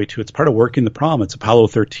evacuate to. It's part of working the problem. It's Apollo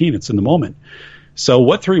 13. It's in the moment. So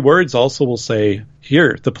what 3 words also will say,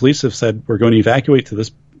 here, the police have said we're going to evacuate to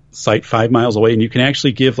this site 5 miles away, and you can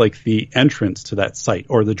actually give like the entrance to that site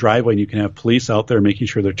or the driveway, and you can have police out there making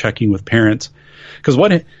sure they're checking with parents. Because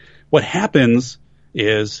what happens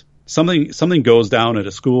is something goes down at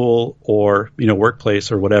a school or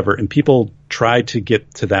workplace or whatever, and people try to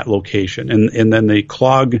get to that location, and then they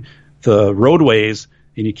clog the roadways,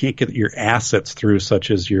 and you can't get your assets through, such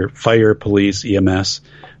as your fire, police, EMS.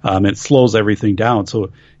 It slows everything down.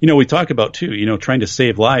 So we talk about too, trying to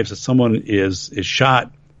save lives. If someone is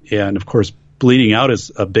shot, and of course, bleeding out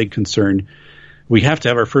is a big concern. We have to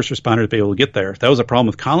have our first responders be able to get there. That was a problem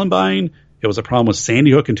with Columbine. It was a problem with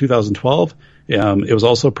Sandy Hook in 2012. It was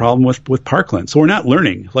also a problem with Parkland. So we're not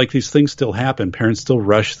learning. Like, these things still happen. Parents still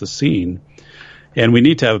rush the scene. And we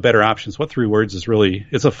need to have better options. What 3 words is really,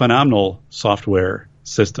 it's a phenomenal software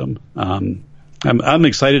system. I'm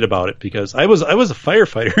excited about it because I was a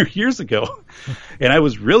firefighter years ago, and I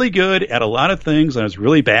was really good at a lot of things, and I was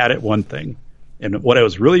really bad at one thing. And what I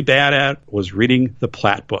was really bad at was reading the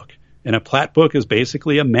plat book. And a plat book is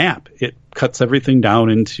basically a map. It cuts everything down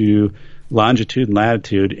into longitude and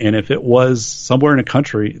latitude. And if it was somewhere in a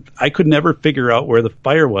country, I could never figure out where the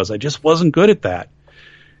fire was. I just wasn't good at that.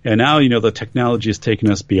 And now, the technology has taken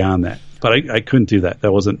us beyond that. But I couldn't do that.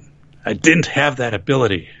 I didn't have that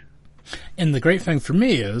ability. And the great thing for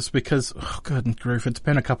me is because, good grief, it's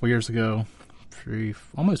been a couple years ago,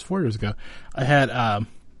 almost 4 years ago, I had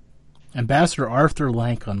Ambassador Arthur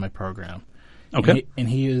Lank on my program. Okay. And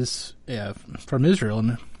he is from Israel.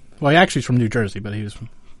 And well, actually he's from New Jersey, but he was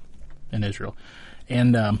in Israel.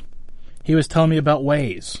 And he was telling me about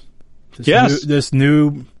Waze. This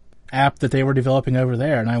new app that they were developing over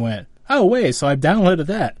there. And I went, oh, Waze. So I downloaded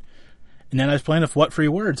that. And then I was playing with what 3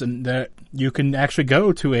 words. And that you can actually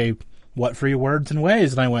go to a what 3 words in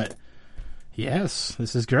Waze. And I went, yes,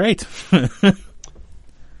 this is great.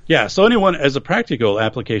 Yeah, so anyone, as a practical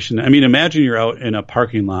application, I mean, imagine you're out in a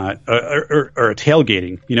parking lot or a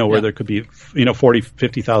tailgating, where there could be, 40,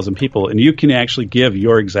 50,000 people, and you can actually give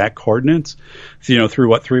your exact coordinates, through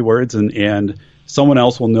what 3 words, and someone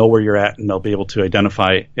else will know where you're at, and they'll be able to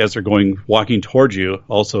identify as they're walking towards you,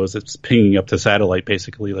 also as it's pinging up to satellite,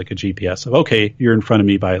 basically like a GPS of, okay, you're in front of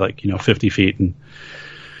me by 50 feet. And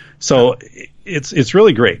so it's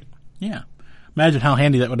really great. Yeah. Imagine how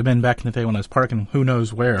handy that would have been back in the day when I was parking who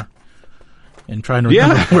knows where and trying to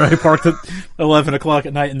remember where I parked at 11 o'clock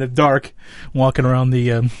at night in the dark walking around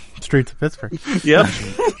the streets of Pittsburgh. Yep.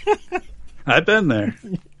 I've been there.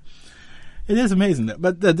 It is amazing.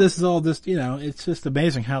 But this is all just, it's just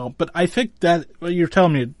amazing how. But I think that you're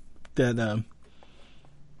telling me that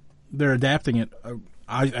they're adapting it.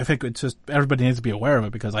 I think it's just everybody needs to be aware of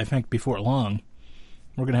it because I think before long,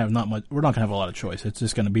 we're not going to have a lot of choice. It's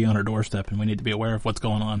just going to be on our doorstep, and we need to be aware of what's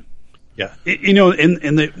going on. Yeah.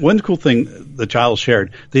 And the one cool thing the Giles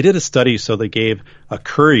shared, they did a study, so they gave a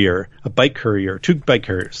bike courier, 2 bike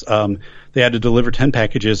couriers. They had to deliver 10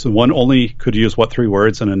 packages, and one only could use what 3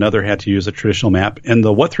 words, and another had to use a traditional map. And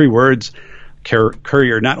the what 3 words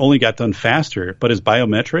courier not only got done faster, but his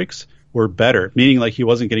biometrics were better, meaning like he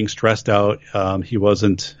wasn't getting stressed out.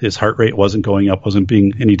 His heart rate wasn't going up, and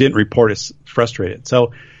he didn't report as frustrated.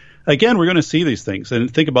 So again, we're going to see these things,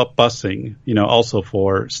 and think about busing, also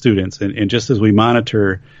for students. And just as we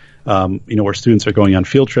monitor, where students are going on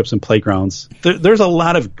field trips and playgrounds, there's a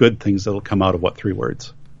lot of good things that will come out of what 3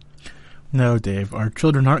 words. No, Dave, our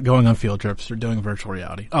children aren't going on field trips. They're doing virtual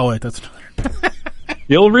reality. Oh, wait, that's another.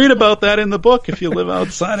 You'll read about that in the book if you live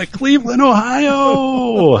outside of Cleveland,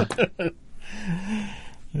 Ohio.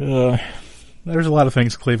 There's a lot of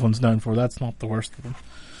things Cleveland's known for. That's not the worst of them.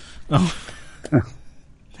 Oh.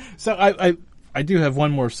 So I do have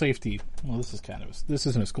one more safety. Well, this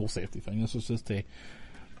isn't a school safety thing. This is just a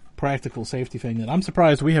practical safety thing that I'm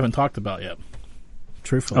surprised we haven't talked about yet.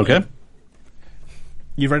 Truthfully. Okay.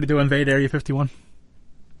 You ready to invade Area 51?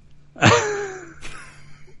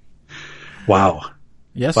 Wow.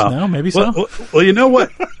 Yes, wow. No, maybe so. Well, you know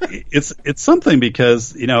what? It's something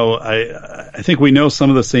because, I think we know some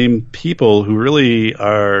of the same people who really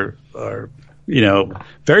are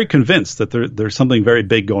very convinced that there's something very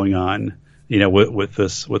big going on, with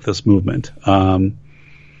this movement.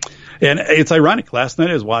 And it's ironic. Last night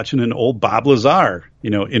I was watching an old Bob Lazar,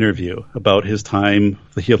 interview about his time.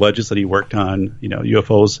 He alleges that he worked on,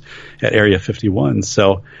 UFOs at Area 51.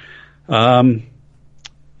 So, am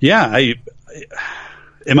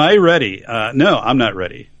I ready? No, I'm not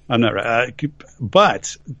ready.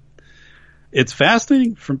 But it's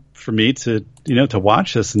fascinating for me to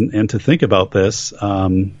watch this and to think about this,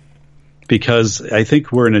 because I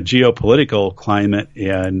think we're in a geopolitical climate,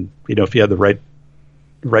 and if you have the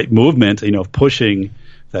right movement, of pushing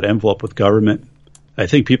that envelope with government, I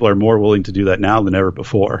think people are more willing to do that now than ever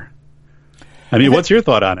before. I mean, what's your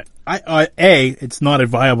thought on it? It's not a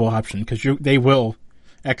viable option because they will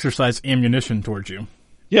exercise ammunition towards you.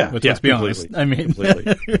 Yeah, let's be honest. I mean,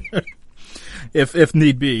 if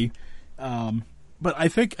need be. But I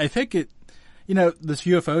think it, this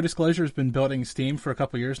UFO disclosure has been building steam for a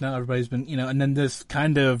couple of years now. Everybody's been, and then this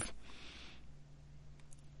kind of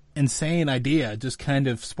insane idea just kind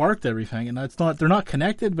of sparked everything. And they're not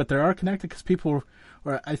connected, but they are connected because people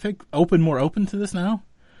are, I think, more open to this now.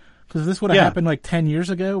 Because if this would have happened like 10 years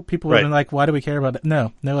ago, people would have been like, why do we care about it?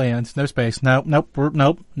 No aliens, no space, nope, no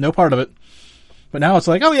part of it. But now it's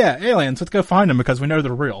like, oh yeah, aliens, let's go find them because we know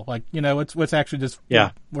they're real. Like, what's actually just,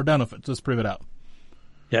 we're done with it. Just prove it out.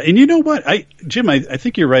 Yeah, and you know what, Jim, I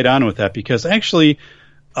think you're right on with that because actually,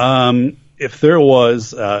 if there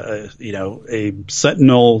was, a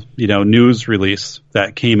Sentinel, news release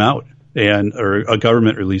that came out or a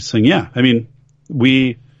government release saying, I mean,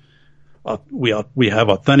 we have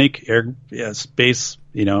authentic space,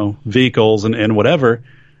 vehicles and whatever.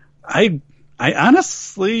 I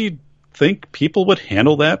honestly think people would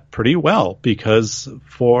handle that pretty well because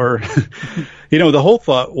for, the whole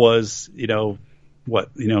thought was,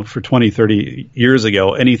 for 20, 30 years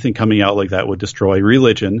ago, anything coming out like that would destroy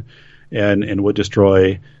religion and would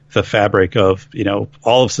destroy the fabric of,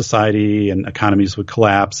 all of society, and economies would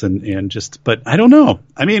collapse but I don't know.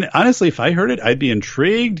 I mean, honestly, if I heard it, I'd be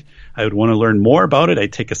intrigued. I would want to learn more about it.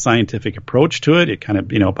 I'd take a scientific approach to it. It kind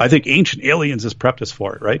of, I think Ancient Aliens has prepped us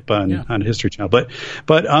for it, right? On History Channel. But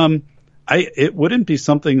it wouldn't be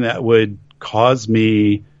something that would cause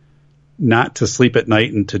me not to sleep at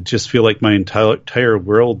night and to just feel like my entire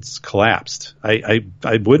world's collapsed. I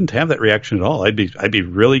wouldn't have that reaction at all. I'd be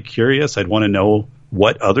really curious. I'd want to know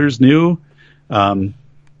what others knew. And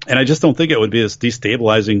I just don't think it would be this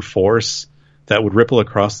destabilizing force that would ripple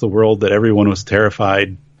across the world that everyone was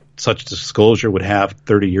terrified such disclosure would have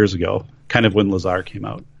 30 years ago, kind of when Lazar came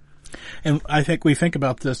out. And I think we think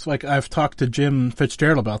about this, like I've talked to Jim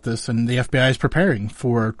Fitzgerald about this, and the FBI is preparing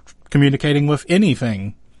for communicating with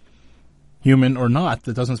anything, human or not,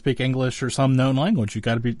 that doesn't speak English or some known language.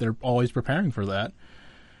 They're always preparing for that.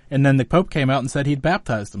 And then the Pope came out and said he'd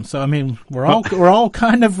baptized them. So I mean, we're all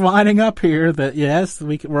kind of lining up here that yes,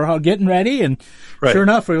 we're all getting ready, and sure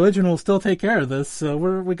enough, religion will still take care of this. So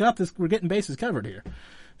we got this. We're getting bases covered here.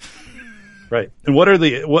 Right. And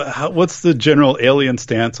what's the general alien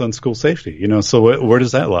stance on school safety? So where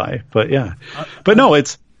does that lie? But yeah, but no,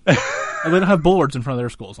 it's they don't have bulwarks in front of their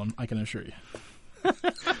schools. I can assure you.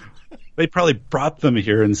 They probably brought them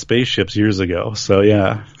here in spaceships years ago. So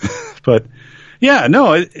yeah, but yeah,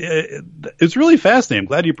 no, it's really fascinating. I'm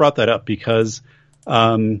glad you brought that up because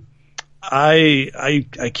I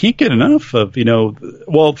can't get enough of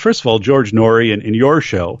well, first of all, George Norrie and your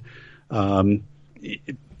show.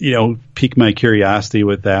 Piqued my curiosity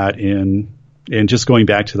with that and just going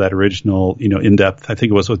back to that original, in-depth, I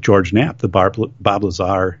think it was with George Knapp, the Bob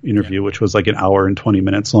Lazar interview, which was like an hour and 20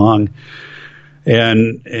 minutes long.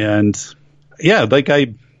 And yeah, like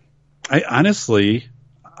I I honestly,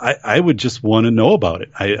 I would just want to know about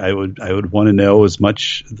it. I would want to know as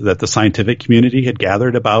much that the scientific community had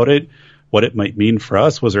gathered about it, what it might mean for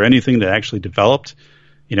us. Was there anything that actually developed,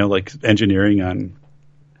 like engineering on,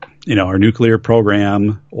 our nuclear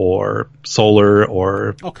program or solar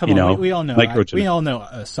or, oh, come on. We all know. We all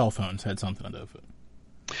know cell phones had something to do with it.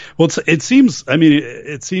 Well, it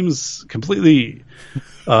seems completely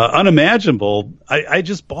unimaginable. I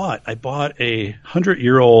bought a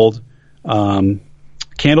 100-year-old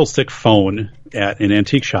candlestick phone at an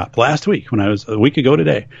antique shop last week a week ago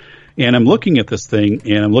today. And I'm looking at this thing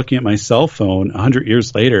and I'm looking at my cell phone 100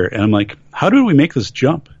 years later. And I'm like, how did we make this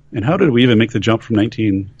jump? And how did we even make the jump from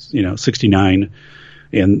 1969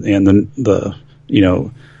 and then the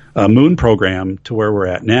moon program to where we're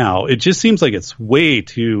at now? It just seems like it's way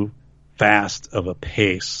too fast of a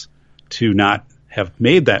pace to not have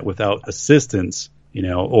made that without assistance,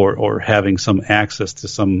 or having some access to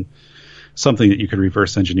something that you could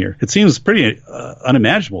reverse engineer. It seems pretty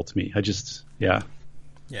unimaginable to me. Yeah.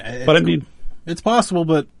 But I mean, it's possible,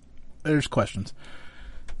 but there's questions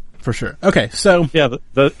for sure. Okay, so yeah,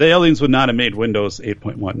 the aliens would not have made Windows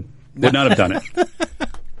 8.1. Would not have done it.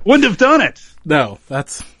 Wouldn't have done it. No,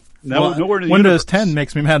 that's nowhere in the Windows universe. 10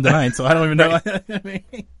 makes me mad tonight, so I don't even know. I mean,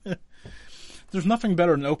 there's nothing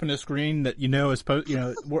better than open a screen that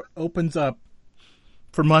opens up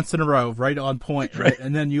for months in a row, right on point, right?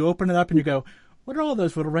 And then you open it up and you go, "What are all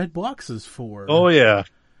those little red boxes for?" Oh yeah.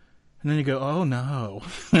 And then you go, "Oh no."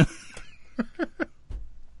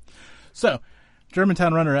 So,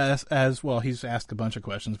 Germantown Runner as well. He's asked a bunch of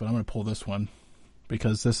questions, but I'm going to pull this one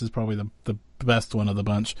because this is probably the best one of the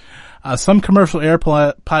bunch. Some commercial air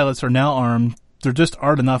pilots are now armed. There just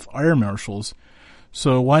aren't enough air marshals.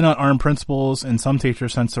 So why not arm principals and some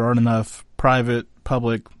teachers, since there aren't enough private,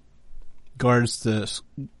 public guards to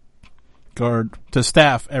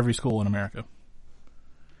staff every school in America?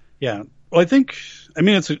 Yeah. Well,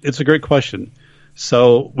 it's a great question.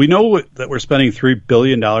 So we know that we're spending $3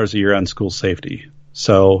 billion a year on school safety.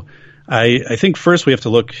 So I think first we have to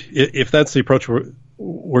look, if that's the approach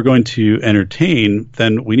we're going to entertain,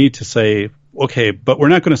 then we need to say, okay, but we're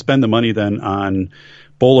not going to spend the money then on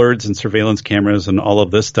bollards and surveillance cameras and all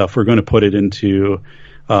of this stuff. We're going to put it into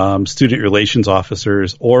student relations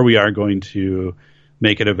officers, or we are going to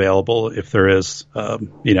make it available if there is,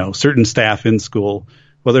 certain staff in school,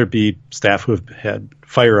 whether it be staff who have had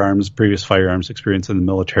previous firearms experience in the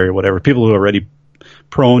military or whatever, people who are already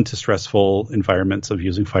prone to stressful environments of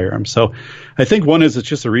using firearms. So I think one is it's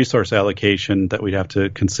just a resource allocation that we'd have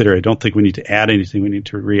to consider. I don't think we need to add anything. We need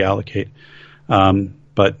to reallocate.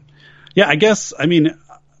 But yeah, I guess,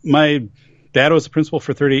 my dad was a principal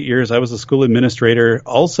for 38 years. I was a school administrator.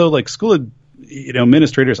 Also, like school,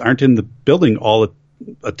 administrators aren't in the building all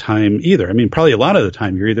the time either. Probably a lot of the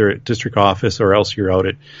time you're either at district office or else you're out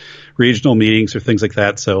at regional meetings or things like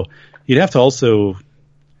that. So you'd have to also,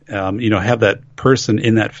 have that person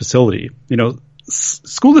in that facility.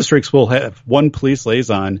 School districts will have one police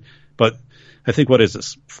liaison, but I think, what is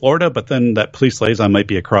this, Florida? But then that police liaison might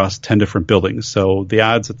be across 10 different buildings. So the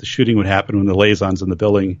odds that the shooting would happen when the liaison's in the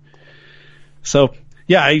building. So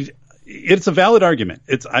yeah, it's a valid argument.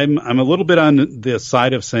 I'm a little bit on the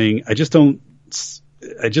side of saying I just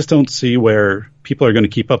don't see where people are going to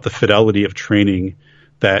keep up the fidelity of training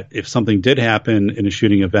that if something did happen in a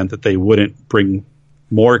shooting event that they wouldn't bring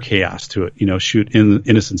more chaos to it, shoot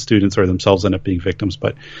innocent students or themselves end up being victims.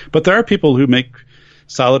 But there are people who make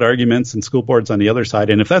solid arguments and school boards on the other side.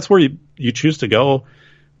 And if that's where you choose to go,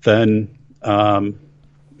 then, I'm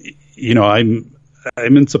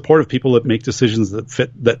in support of people that make decisions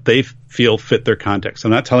that they feel fit their context.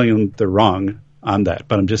 I'm not telling them they're wrong on that,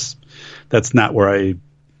 but that's not where I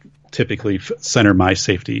typically center my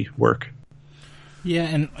safety work. Yeah.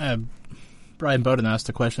 And, Brian Bowden asked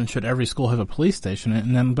the question, should every school have a police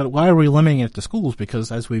station? But why are we limiting it to schools?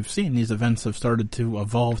 Because as we've seen, these events have started to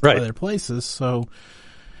evolve to other places. So,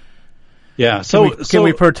 yeah. Can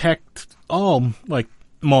we protect all, like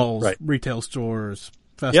malls, retail stores,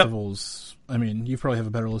 festivals? Yep. You probably have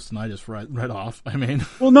a better list than I just read off.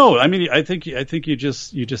 Well, no. I think you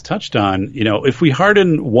just touched on. If we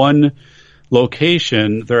harden one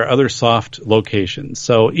location, there are other soft locations.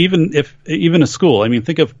 So even a school,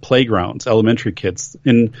 think of playgrounds, elementary kids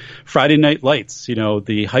in Friday night lights,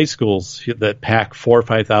 the high schools that pack 4,000 or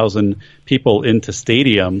 5,000 people into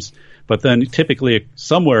stadiums, but then typically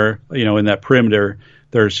somewhere, in that perimeter,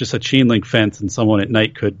 there's just a chain link fence and someone at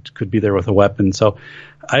night could be there with a weapon. So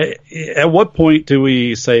at what point do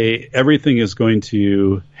we say everything is going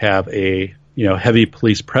to have a, heavy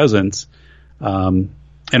police presence?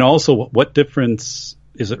 And also, what difference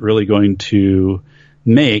is it really going to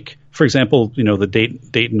make for example, the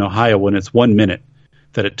Dayton, Ohio, when it's 1 minute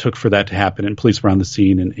that it took for that to happen, and police were on the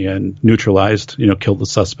scene and neutralized, killed the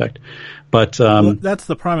suspect. But that's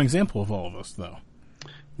the prime example of all of us, though,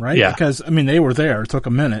 right? Yeah. Because they were there. It took a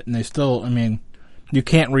minute, and they still. You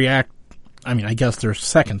can't react. I guess there's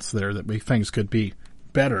seconds there that things could be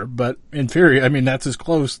better, but in theory, that's as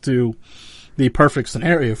close to the perfect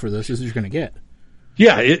scenario for this as you're going to get.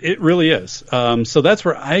 Yeah, it really is. So that's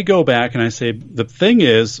where I go back and I say the thing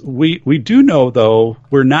is we do know, though,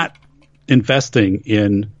 we're not investing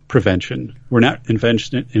in prevention. We're not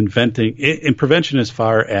inventing in prevention as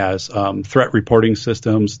far as threat reporting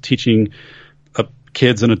systems, teaching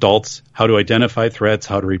kids and adults how to identify threats,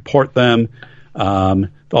 how to report them,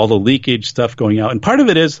 all the leakage stuff going out. And part of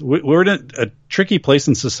it is we're in a tricky place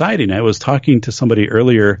in society. And I was talking to somebody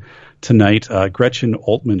earlier tonight, Gretchen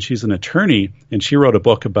Altman. She's an attorney, and she wrote a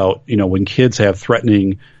book about, when kids have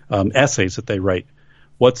threatening essays that they write.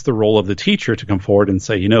 What's the role of the teacher to come forward and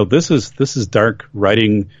say, this is dark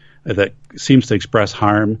writing that seems to express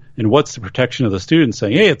harm, and what's the protection of the student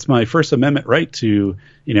saying, hey, it's my First Amendment right to,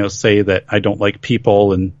 say that I don't like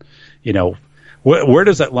people, and, where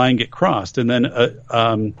does that line get crossed? And then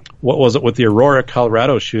what was it with the Aurora,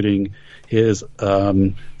 Colorado shooting? His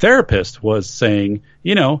therapist was saying,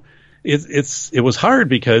 it was hard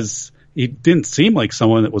because he didn't seem like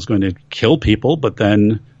someone that was going to kill people, but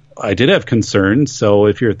then I did have concerns. So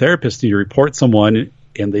if you're a therapist and you report someone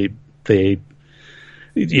and they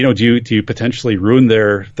do you potentially ruin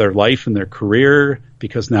their life and their career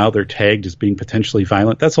because now they're tagged as being potentially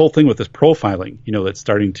violent? That's the whole thing with this profiling, that's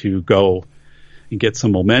starting to go and get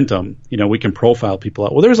some momentum. We can profile people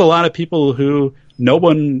out. Well, there's a lot of people who no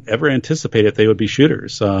one ever anticipated they would be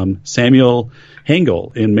shooters. Samuel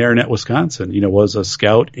Hengel in Marinette, Wisconsin, was a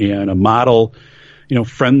scout and a model,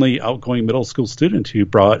 friendly, outgoing middle school student who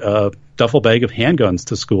brought a duffel bag of handguns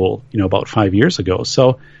to school, about 5 years ago.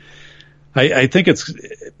 So I think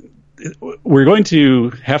we're going to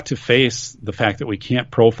have to face the fact that we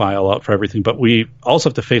can't profile out for everything, but we also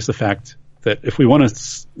have to face the fact that if we want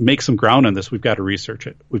to make some ground on this, we've got to research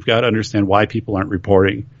it. We've got to understand why people aren't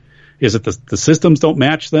reporting. Is it the systems don't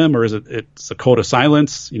match them, or is it's a code of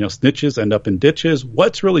silence? Snitches end up in ditches.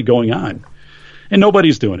 What's really going on? And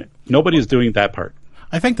nobody's doing it. Nobody's doing that part.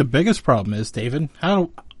 I think the biggest problem is, David,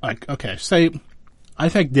 say I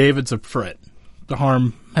think David's a threat to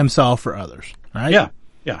harm himself or others, right? Yeah.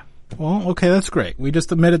 Well, okay, that's great. We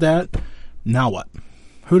just admitted that. Now what?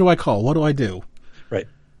 Who do I call? What do I do? Right.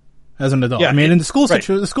 As an adult. Yeah, in the school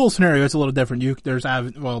the school scenario, it's a little different. There's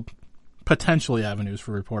potentially avenues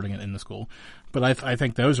for reporting it in the school, but I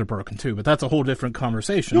think those are broken too. But that's a whole different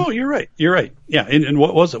conversation. No, you're right. Yeah, and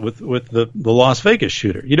what was it with the Las Vegas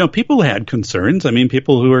shooter? People had concerns.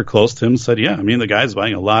 People who were close to him said, yeah, the guy's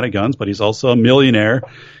buying a lot of guns, but he's also a millionaire.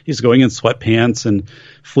 He's going in sweatpants and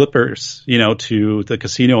flippers, to the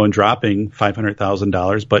casino and dropping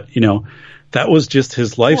 $500,000. But that was just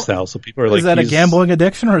his lifestyle. Well, so people are like, is that a gambling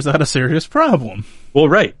addiction or is that a serious problem? Well,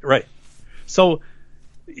 right. So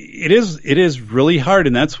it is really hard,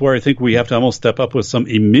 and that's where I think we have to almost step up with some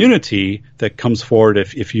immunity that comes forward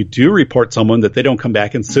if you do report someone, that they don't come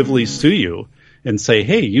back and civilly sue you and say,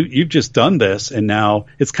 hey, you've just done this, and now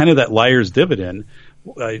it's kind of that liar's dividend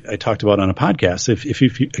I talked about on a podcast. If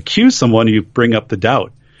you accuse someone, you bring up the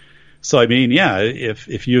doubt. So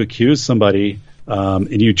if you accuse somebody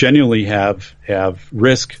and you genuinely have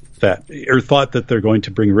risk that, or thought that they're going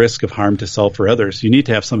to bring risk of harm to self or others, you need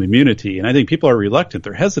to have some immunity. And I think people are reluctant.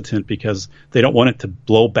 They're hesitant because they don't want it to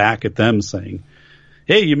blow back at them saying,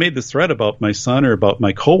 hey, you made this threat about my son or about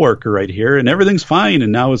my coworker right here, and everything's fine.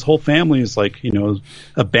 And now his whole family is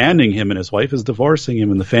abandoning him, and his wife is divorcing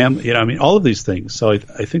him, and the family, all of these things. So I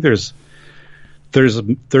think there's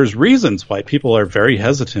reasons why people are very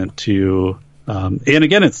hesitant to, and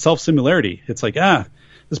again, it's self-similarity. It's like,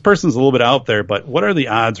 this person's a little bit out there, but what are the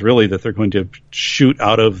odds really that they're going to shoot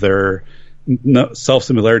out of their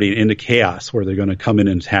self-similarity into chaos where they're going to come in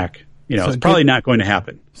and attack? It's probably not going to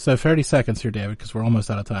happen. So 30 seconds here, David, because we're almost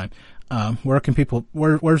out of time. Where can people,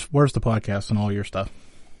 where's the podcast and all your stuff?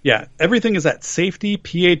 Yeah, everything is at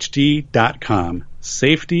safetyphd.com.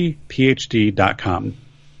 Safetyphd.com.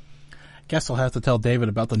 Guess I'll have to tell David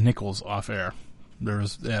about the nickels off air.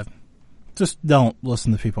 Just don't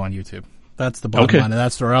listen to people on YouTube. That's the bottom line of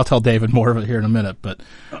that story. I'll tell David more of it here in a minute, but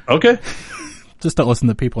okay. Just don't listen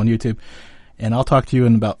to people on YouTube. And I'll talk to you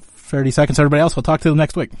in about 30 seconds. Everybody else, we'll talk to you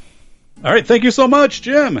next week. All right. Thank you so much,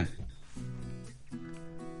 Jim.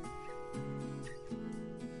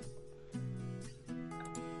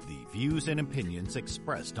 The views and opinions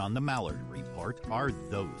expressed on the Mallory Report are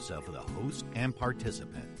those of the host and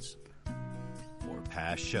participants. For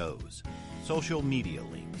past shows, social media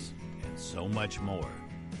links, and so much more,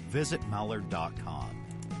 visit Mallard.com.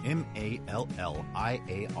 MALLIARD.com.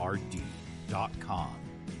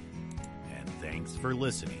 And thanks for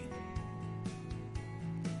listening.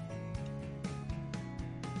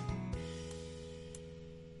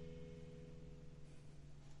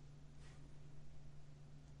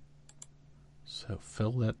 So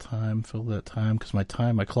fill that time, because my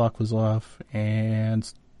clock was off,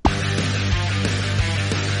 and...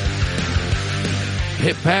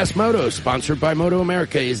 Pit Pass Moto, sponsored by Moto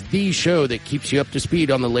America, is the show that keeps you up to speed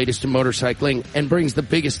on the latest in motorcycling and brings the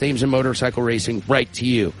biggest names in motorcycle racing right to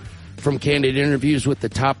you. From candid interviews with the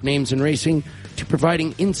top names in racing to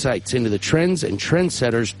providing insights into the trends and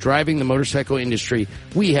trendsetters driving the motorcycle industry,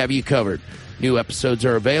 we have you covered. New episodes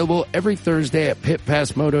are available every Thursday at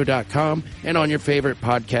pitpassmoto.com and on your favorite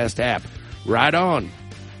podcast app. Ride on!